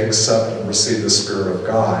 Once we accept and receive the Spirit of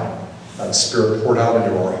God, that Spirit poured out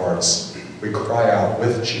into our hearts, we cry out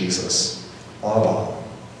with Jesus, Abba,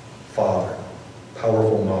 Father.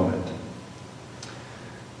 Powerful moment.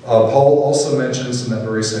 Paul also mentions in that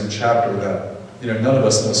very same chapter that none of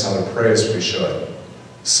us knows how to pray as we should.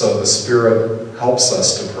 So the Spirit helps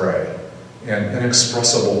us to pray in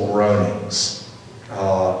inexpressible groanings.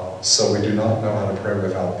 So we do not know how to pray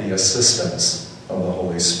without the assistance of the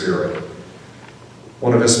Holy Spirit.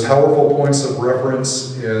 One of his powerful points of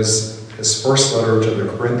reference is his first letter to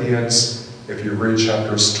the Corinthians. If you read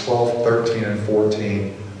chapters 12, 13, and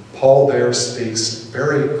 14, Paul there speaks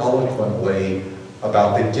very eloquently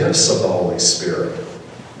about the gifts of the Holy Spirit.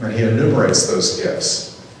 And he enumerates those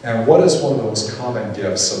gifts. And what is one of the most common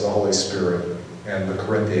gifts of the Holy Spirit in the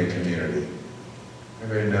Corinthian community?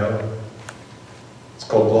 Anybody know? It's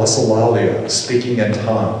called glossolalia, speaking in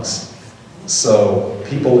tongues. So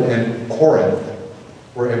people in Corinth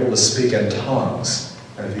were able to speak in tongues.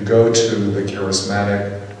 And if you go to the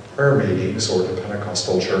charismatic prayer meetings or to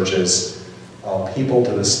Pentecostal churches, people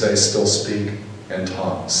to this day still speak in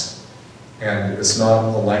tongues. And it's not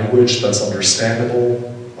a language that's understandable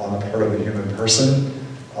on the part of the human person,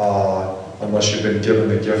 unless you've been given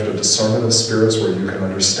the gift of discernment of spirits where you can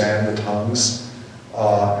understand the tongues.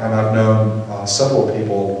 And I've known several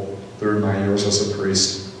people through my years as a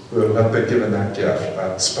priest who have been given that gift,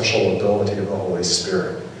 that special ability of the Holy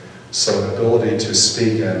Spirit. So an ability to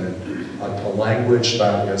speak in a language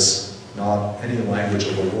that is not any language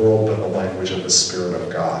of the world, but the language of the Spirit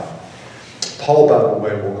of God. Paul, by the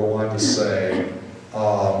way, will go on to say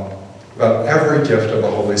that every gift of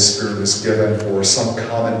the Holy Spirit is given for some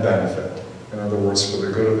common benefit. In other words, for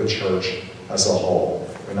the good of the church as a whole.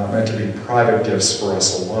 They're not meant to be private gifts for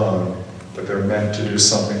us alone, but they're meant to do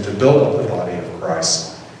something to build up the body of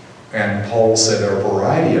Christ. And Paul will say there are a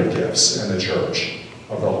variety of gifts in the church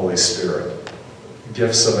of the Holy Spirit.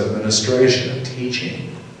 Gifts of administration, of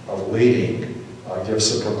teaching, of leading,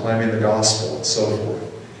 gifts of proclaiming the gospel, and so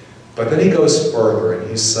forth. But then he goes further and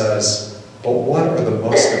he says, but what are the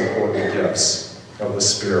most important gifts of the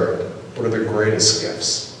Spirit? What are the greatest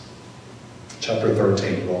gifts? Chapter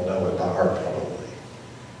 13, you all know it by heart probably.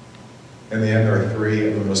 In the end, there are three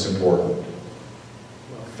of the most important.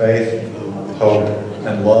 Faith, hope,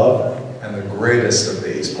 and love. And the greatest of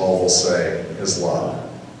these, Paul will say, is love.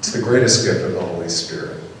 It's the greatest gift of the Holy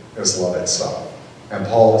Spirit, is love itself. And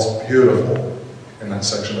Paul is beautiful in that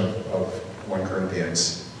section of 1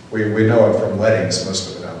 Corinthians. We know it from weddings,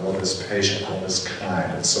 most of it. Love is patient, love is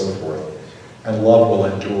kind, and so forth. And love will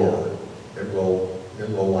endure. It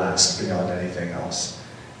will last beyond anything else.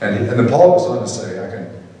 And then Paul goes on to say, I can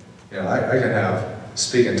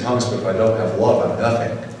speak in tongues, but if I don't have love, I'm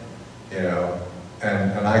nothing.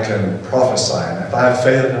 And I can prophesy. And if I have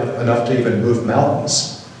faith enough to even move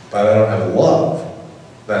mountains, but I don't have love,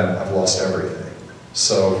 then I've lost everything.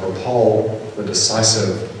 So for Paul, the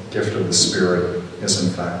decisive gift of the Spirit is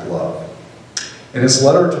in fact love. In his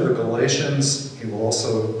letter to the Galatians, he will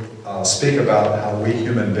also speak about how we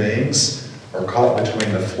human beings are caught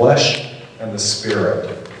between the flesh and the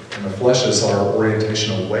Spirit. And the flesh is our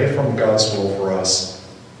orientation away from God's will for us.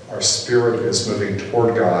 Our spirit is moving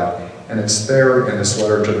toward God. And it's there in his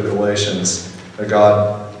letter to the Galatians that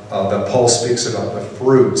Paul speaks about the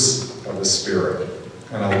fruits of the Spirit.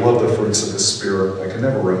 And I love the fruits of the Spirit. I can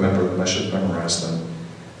never remember them. I should memorize them.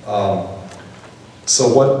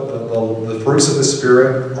 So what the fruits of the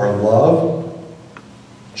Spirit are love,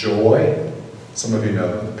 joy, some of you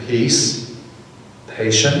know them, peace,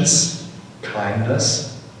 patience, kindness,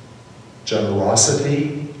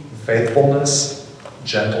 generosity, faithfulness,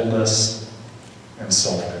 gentleness, and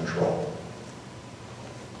self-control.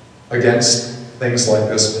 Against things like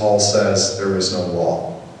this, Paul says there is no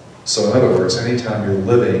law. So in other words, anytime you're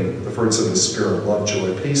living the fruits of the Spirit, love,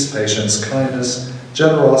 joy, peace, patience, kindness,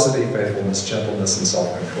 generosity, faithfulness, gentleness, and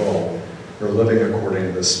self-control, you're living according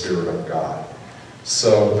to the Spirit of God.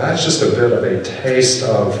 So that's just a bit of a taste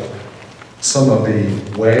of some of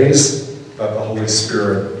the ways that the Holy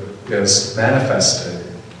Spirit is manifested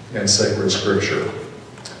in sacred Scripture.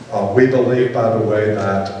 We believe, by the way,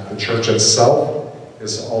 that the church itself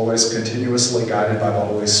is always continuously guided by the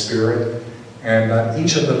Holy Spirit, and that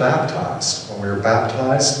each of the baptized, when we are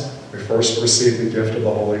baptized, we first receive the gift of the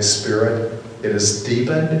Holy Spirit. It is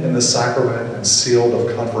deepened in the sacrament and sealed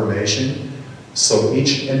of confirmation. So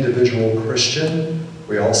each individual Christian,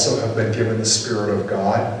 we also have been given the Spirit of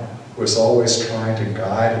God, who is always trying to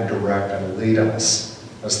guide and direct and lead us,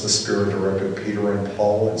 as the Spirit directed Peter and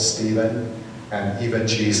Paul and Stephen and even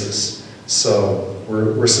Jesus. So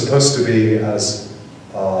we're supposed to be, as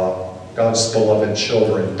God's beloved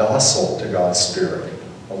children, docile to God's Spirit,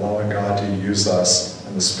 allowing God to use us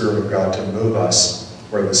and the Spirit of God to move us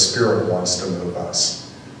where the Spirit wants to move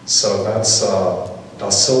us. So that's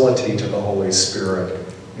docility to the Holy Spirit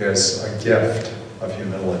is a gift of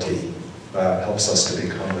humility that helps us to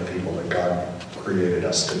become the people that God created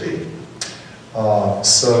us to be.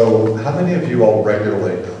 So how many of you all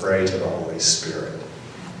regularly pray to the Holy Spirit?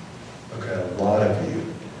 Okay, a lot of you.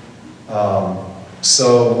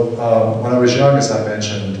 When I was young, as I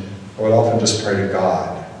mentioned, I would often just pray to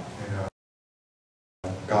God. You know,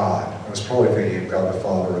 God. I was probably thinking of God the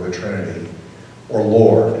Father or the Trinity, or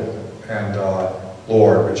Lord. And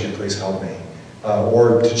Lord, would you please help me?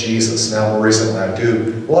 Or to Jesus. Now, more recently,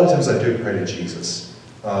 a lot of times I do pray to Jesus.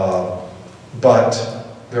 But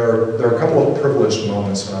there are a couple of privileged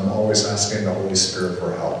moments when I'm always asking the Holy Spirit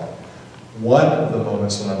for help. One of the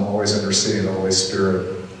moments when I'm always interceding the Holy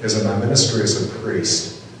Spirit is in my ministry as a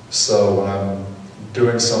priest. So when I'm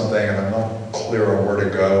doing something and I'm not clear on where to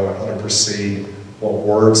go, how to proceed, what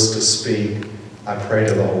words to speak, I pray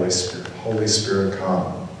to the Holy Spirit. Holy Spirit,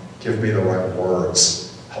 come. Give me the right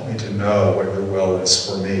words. Help me to know what your will is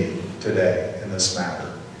for me today in this matter.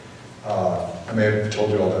 I may have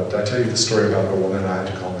told you all that. Did I tell you the story about the woman I had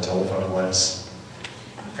to call on the telephone once?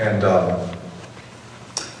 And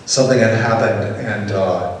something had happened, and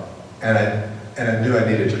I knew I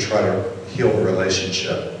needed to try to heal the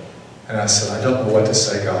relationship. And I said, I don't know what to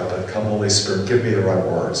say, God, but come, Holy Spirit, give me the right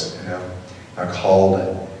words. You know, I called,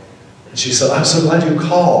 and she said, I'm so glad you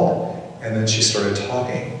called. And then she started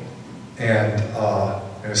talking, and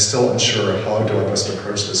I was still unsure how do I best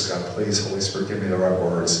approach this, God. Please, Holy Spirit, give me the right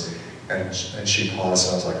words. And she paused,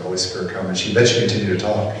 and I was like, Holy Spirit, come. And she continued to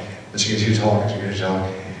talk. And she continued to talk, and she continued to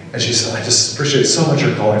talk. And she said, I just appreciate so much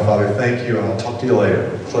your calling, Father. Thank you, and I'll talk to you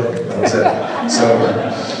later. Click, that was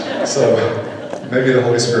it. So maybe the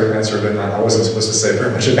Holy Spirit answered, and I wasn't supposed to say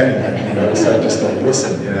very much of anything, you know, so I just don't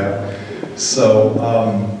listen, you know.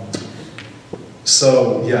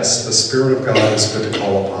 So yes, the Spirit of God is good to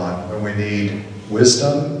call upon when we need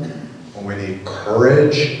wisdom, when we need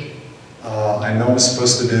courage. I know I'm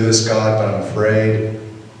supposed to do this, God, but I'm afraid.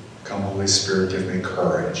 Come, Holy Spirit, give me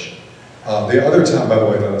courage. The other time, by the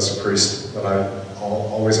way, that as a priest, that I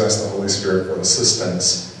always ask the Holy Spirit for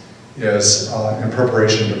assistance is in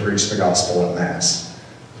preparation to preach the gospel at Mass,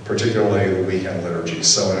 particularly the weekend liturgy.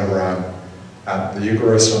 So whenever I'm at the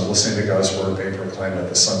Eucharist and I'm listening to God's Word being proclaimed at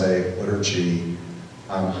the Sunday liturgy,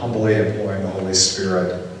 I'm humbly imploring the Holy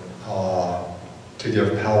Spirit to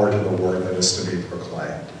give power to the Word that is to be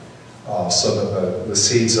proclaimed, so that the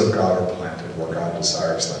seeds of God are planted where God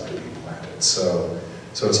desires them to be planted. So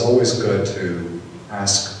it's always good to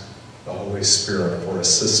ask the Holy Spirit for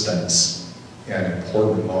assistance in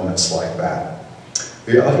important moments like that.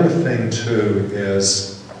 The other thing, too,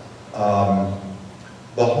 is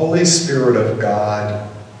the Holy Spirit of God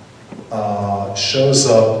shows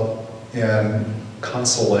up in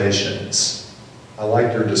consolations. I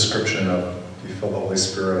like your description of you feel the Holy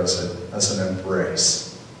Spirit as an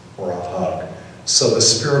embrace or a hug. So the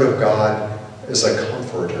Spirit of God is a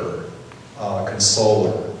comforter,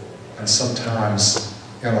 consoler, and sometimes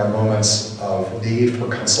in our moments of need for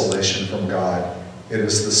consolation from God, it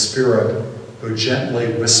is the Spirit who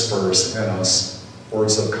gently whispers in us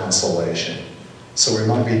words of consolation. So we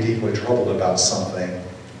might be deeply troubled about something,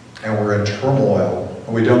 and we're in turmoil,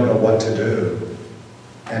 and we don't know what to do.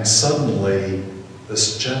 And suddenly,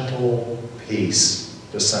 this gentle peace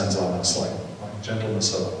descends on us like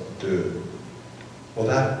gentleness of dew. Well,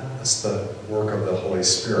 that's the work of the Holy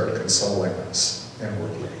Spirit consoling us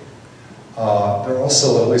inwardly. The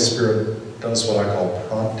Holy Spirit does what I call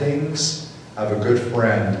promptings. I have a good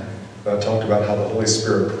friend that talked about how the Holy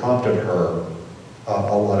Spirit prompted her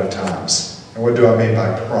a lot of times. And what do I mean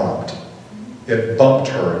by prompt? It bumped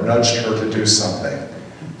her, nudged her to do something.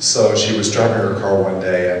 So she was driving her car one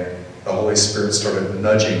day and the Holy Spirit started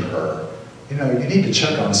nudging her. You know, you need to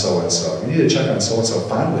check on so-and-so. You need to check on so-and-so.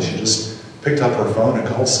 Finally, she just picked up her phone and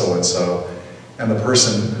called so-and-so. And the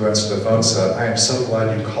person who answered the phone said, I am so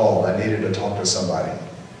glad you called. I needed to talk to somebody.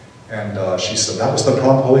 And she said, that was the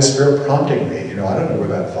Holy Spirit prompting me. You know, I don't know where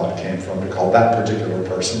that thought came from to call that particular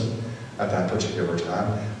person at that particular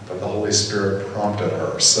time, but the Holy Spirit prompted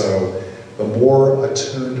her. So the more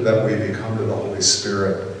attuned that we become to the Holy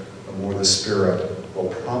Spirit, the more the Spirit will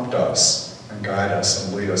prompt us and guide us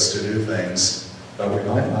and lead us to do things that we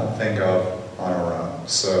might not think of on our own.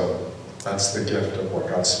 So that's the gift of what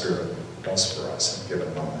God's Spirit does for us in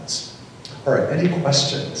given moments. All right, any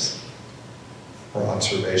questions or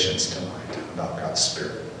observations tonight about God's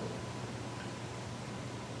Spirit?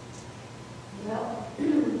 Well, I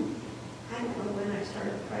don't know when I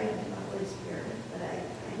started praying to the Holy Spirit, but I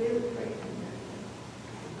do pray to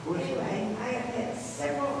Him. Anyway, I have had several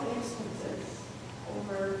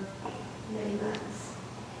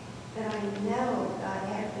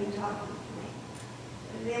talking to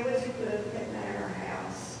me. There was a group that met at our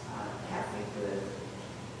house, Catholic group.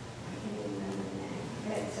 I can't even remember the name.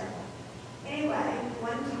 We had several. Anyway,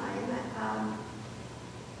 one time,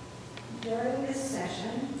 during this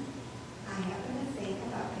session, I happened to think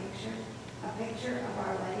of a picture of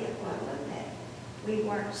Our Lady of Guadalupe. We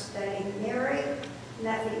weren't studying Mary.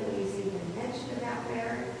 Nothing was even mentioned about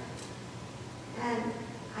Mary. And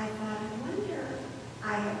I thought, I wonder,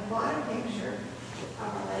 I had bought a picture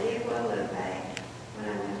of Our Lady of Guadalupe when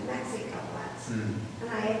I went to Mexico once. And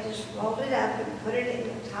I had just rolled it up and put it in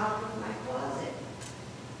the top of my closet.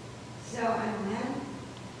 So I went,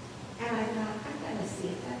 and I thought, I've got to see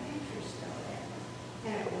if that picture's still there.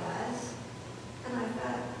 And it was. And I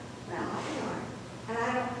thought, well, I'll be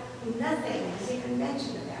darned. And nothing was even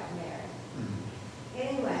mentioned about Mary.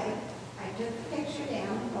 Anyway, I took the picture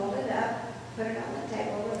down, rolled it up, put it on the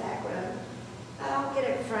table in the back room. I'll get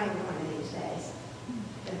it framed one of these days.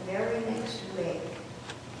 The very next week,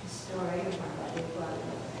 the story of Our Lady of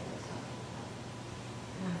Guadalupe was on.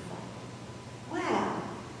 And I thought, wow,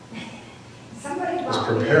 somebody It was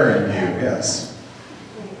bought me preparing you, that. yes.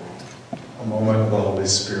 Anyway, A moment of the Holy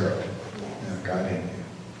Spirit, yes. guiding you.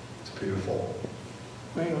 It's beautiful.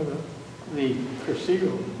 Well, you know, the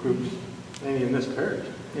Cursillo groups, mainly in this parish,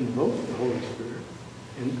 invoke the Holy Spirit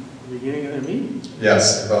in the beginning of their meetings.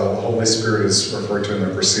 Yes, the Holy Spirit is referred to in the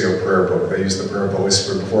RCIA prayer book. They use the prayer of the Holy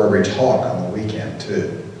Spirit before every talk on the weekend,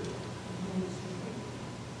 too.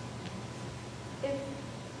 If,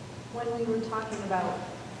 when we were talking about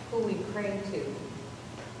who we pray to,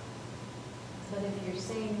 but if you're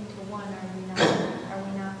saying to one, are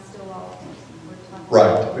we not still all, we're talking?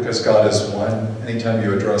 Right, because God is one. Anytime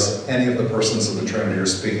you address any of the persons of the Trinity, you're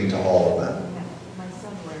speaking to all of them. Yeah, my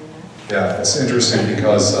son learned that. Yeah, it's interesting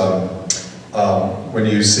because when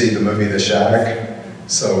you see the movie The Shack,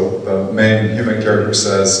 so the main human character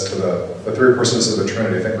says to the three persons of the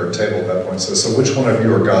Trinity, I think we're at table at that point, says, so which one of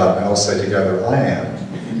you are God? And they all say together, I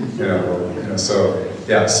am. So,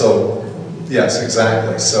 yeah, so, yes,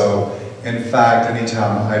 exactly. So, in fact,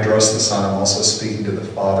 anytime I address the Son, I'm also speaking to the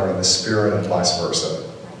Father and the Spirit and vice versa,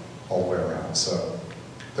 all the way around. So,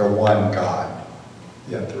 they're one God,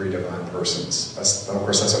 yet three divine persons. Of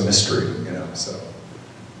course, that's a mystery, so.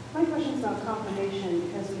 My question's about confirmation,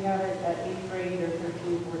 because we have it at 8th grade or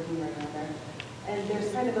 13, 14 right now there. And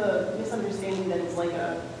there's kind of a misunderstanding that it's like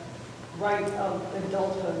a rite of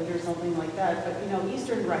adulthood or something like that. But,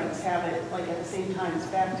 Eastern rites have it like at the same time as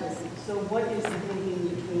baptism. So what is the thinking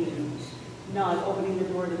between not opening the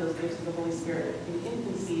door to those gifts of the Holy Spirit in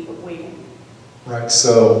infancy, but waiting? Right,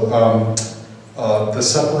 so the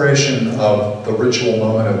separation of the ritual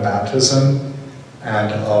moment of baptism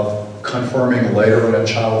and of confirming later in a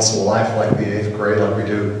child's life, like the 8th grade, like we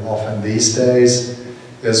do often these days,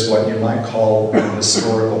 is what you might call an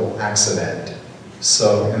historical accident.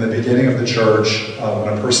 So in the beginning of the church,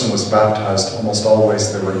 when a person was baptized, almost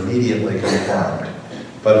always they were immediately confirmed.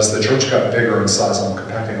 But as the church got bigger in size, I'm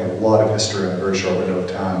compacting a lot of history in a very short window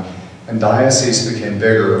of time, and dioceses became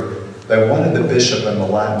bigger, they wanted the bishop in the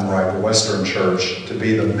Latin Rite, the Western Church, to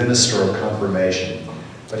be the minister of confirmation.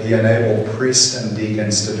 But he enabled priests and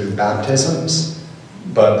deacons to do baptisms,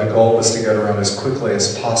 but the goal was to get around as quickly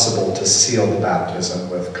as possible to seal the baptism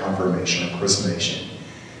with confirmation or chrismation.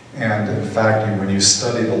 And in fact, when you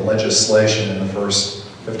study the legislation in the first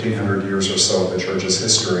 1,500 years or so of the church's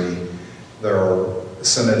history, there are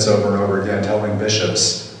synods over and over again telling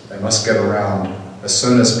bishops they must get around as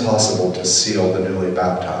soon as possible to seal the newly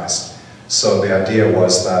baptized. So the idea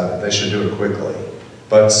was that they should do it quickly.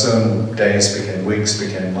 But soon days became weeks,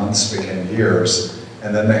 became months, became years,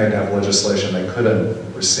 and then they had to have legislation they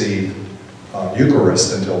couldn't receive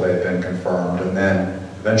Eucharist until they had been confirmed, and then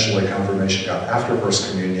eventually confirmation got after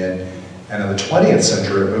First Communion. And in the 20th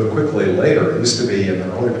century, it moved quickly later. It used to be in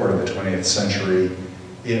the early part of the 20th century,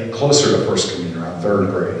 closer to First Communion, around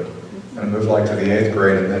 3rd grade. And it moved like to the 8th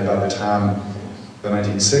grade, and then by the time the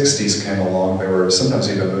 1960s came along, they were sometimes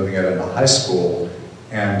even moving it into high school.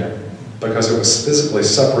 And because it was physically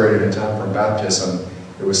separated in time from baptism,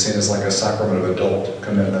 it was seen as like a sacrament of adult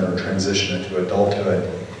commitment or transition into adulthood,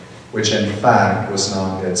 which in fact was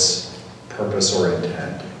not its purpose or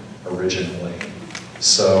intent originally.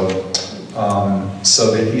 So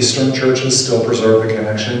the Eastern churches still preserve the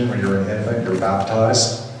connection. When you're an infant, you're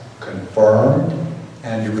baptized, confirmed,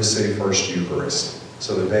 and you receive First Eucharist.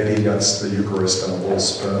 So the baby gets the Eucharist in a little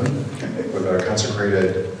spoon with a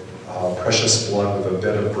consecrated precious blood with a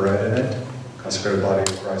bit of bread in it, consecrated body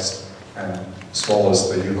of Christ, and swallows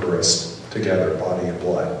the Eucharist together, body and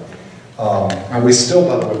blood. And we still,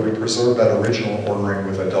 by the way, we preserve that original ordering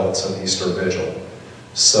with adults at Easter Vigil.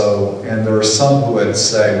 So, and there are some who would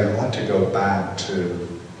say we ought to go back to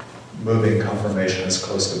moving confirmation as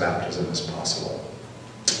close to baptism as possible.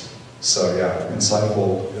 So yeah,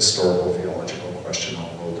 insightful historical theological question I'll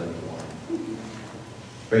hold into one.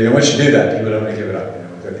 But you know, once you do that, he would only give it up. You know,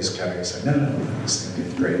 we've got these caveats saying, no, this thing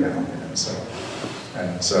is great now. You know, so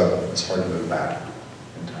it's hard to move back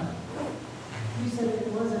in time. You said it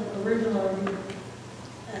wasn't originally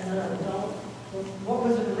as an adult. What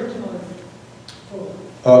was it originally for?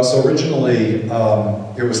 So originally,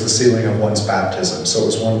 it was the sealing of one's baptism. So it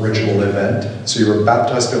was one ritual event. So you were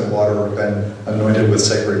baptized in water, then anointed with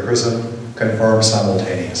sacred chrism, confirmed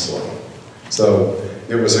simultaneously. So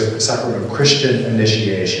it was a sacrament of Christian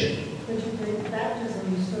initiation. But you did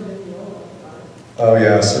baptism, you still did the old, right? Oh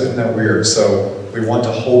yeah, so isn't that weird? So we want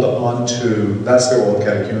to hold on to, that's the old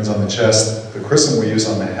catechumens on the chest, the chrism we use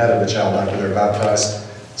on the head of the child after they're baptized.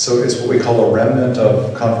 So it's what we call a remnant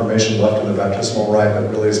of confirmation left in the baptismal rite that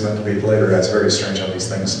really is meant to be later. That's very strange how these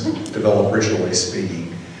things develop ritually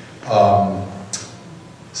speaking.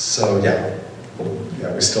 So yeah,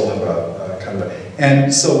 we still have a kind of a,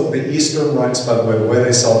 and so the Eastern rites, by the way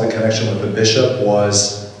they saw the connection with the bishop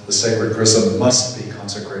was the sacred chrism must be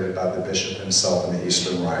consecrated by the bishop himself in the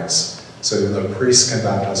Eastern rites. So even though priests can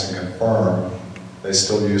baptize and confirm, they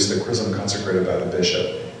still use the chrism consecrated by the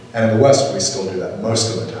bishop. And in the West, we still do that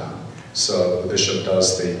most of the time. So the bishop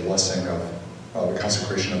does the blessing of the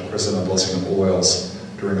consecration of chrism and blessing of oils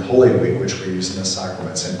during Holy Week, which we use in the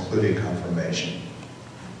sacraments, including confirmation.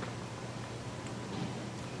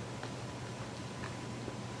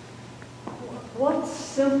 What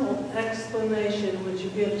simple explanation would you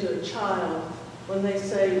give to a child when they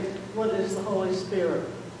say, what is the Holy Spirit?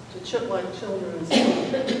 Like children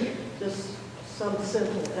say, just some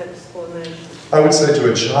simple explanation. I would say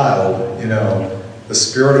to a child, you know, the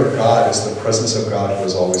Spirit of God is the presence of God who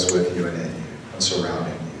is always with you and in you and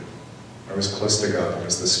surrounding you. Always close to God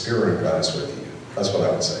because the Spirit of God is with you. That's what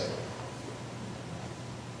I would say.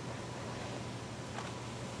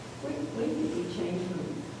 When did you change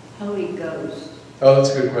from Holy Ghost? Oh, that's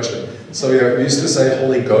a good question. So yeah, we used to say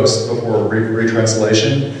Holy Ghost before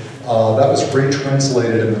retranslation. That was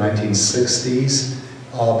retranslated in the 1960s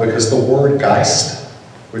because the word Geist,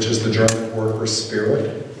 which is the German word for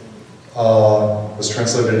spirit, was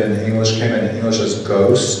translated into English, came into English as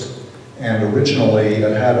ghost, and originally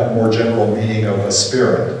it had a more general meaning of a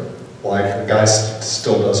spirit, like Geist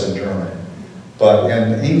still does in German. But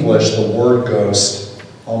in English, the word ghost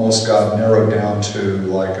almost got narrowed down to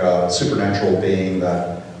like a supernatural being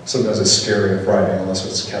that sometimes is scary and frightening unless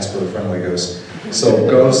it's Casper the Friendly Ghost. So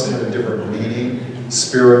ghost had a different meaning.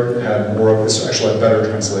 Spirit had more of, it's actually a better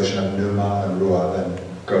translation of pneuma and ruah than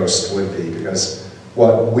ghost would be, because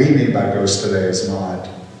what we mean by ghost today is not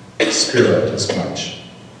spirit as much.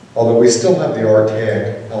 Although we still have the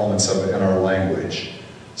archaic elements of it in our language.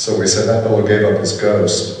 So we say that fellow gave up his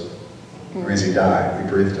ghost. It means he died. He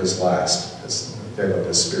breathed his last. Gave up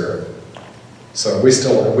his spirit. So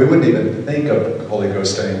we wouldn't even think of Holy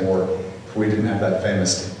Ghost anymore if we didn't have that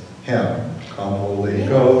famous hymn, Come Holy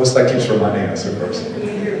Ghost. That keeps reminding us, of course.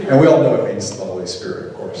 And we all know it means the Holy Spirit,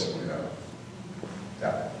 of course, you know.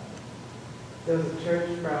 Yeah. Does the church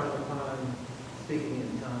frown upon speaking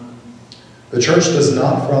in tongues? The church does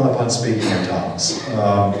not frown upon speaking in tongues.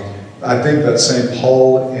 I think that St.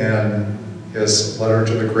 Paul in his letter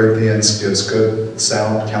to the Corinthians gives good,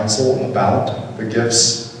 sound counsel about the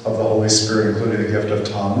gifts of the Holy Spirit, including the gift of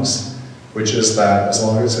tongues, which is that as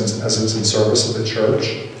long as it's in service of the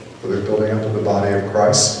church, for the building up of the body of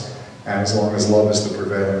Christ, and as long as love is the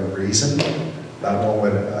prevailing reason that one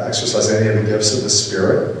would exercise any of the gifts of the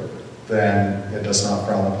Spirit, then it does not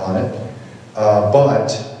frown upon it.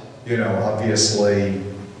 But, you know, obviously,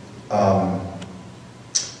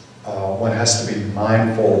 one has to be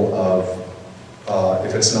mindful of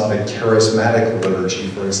if it's not a charismatic liturgy,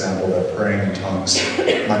 for example, that praying in tongues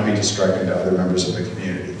might be distracting to other members of the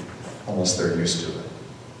community, unless they're used to it.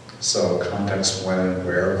 So context when and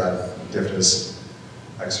where that gift is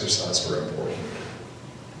exercised are important.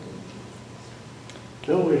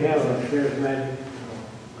 Don't we have a charismatic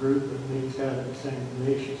group that meets out at St.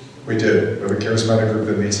 Ignatius? We do. We have a charismatic group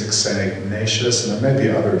that meets at St. Ignatius, and there may be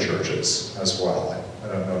other churches as well. I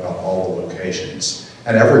don't know about all the locations.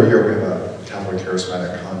 And every year we have a Catholic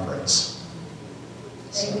Charismatic Conference.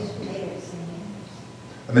 So.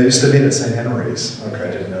 And they used to meet at St. Henry's. Okay,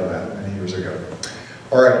 I didn't know that many years ago.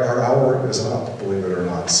 All right, our hour is up, believe it or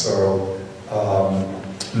not. So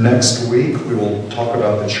next week we will talk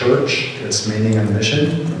about the church, its meaning and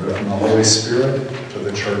mission, from the Holy Spirit to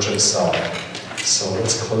the church itself. So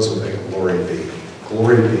let's close with a glory be.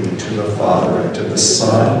 Glory be to the Father, and to the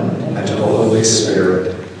Son, and to the Holy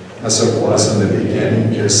Spirit, as it was in the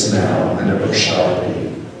beginning, is now, and ever shall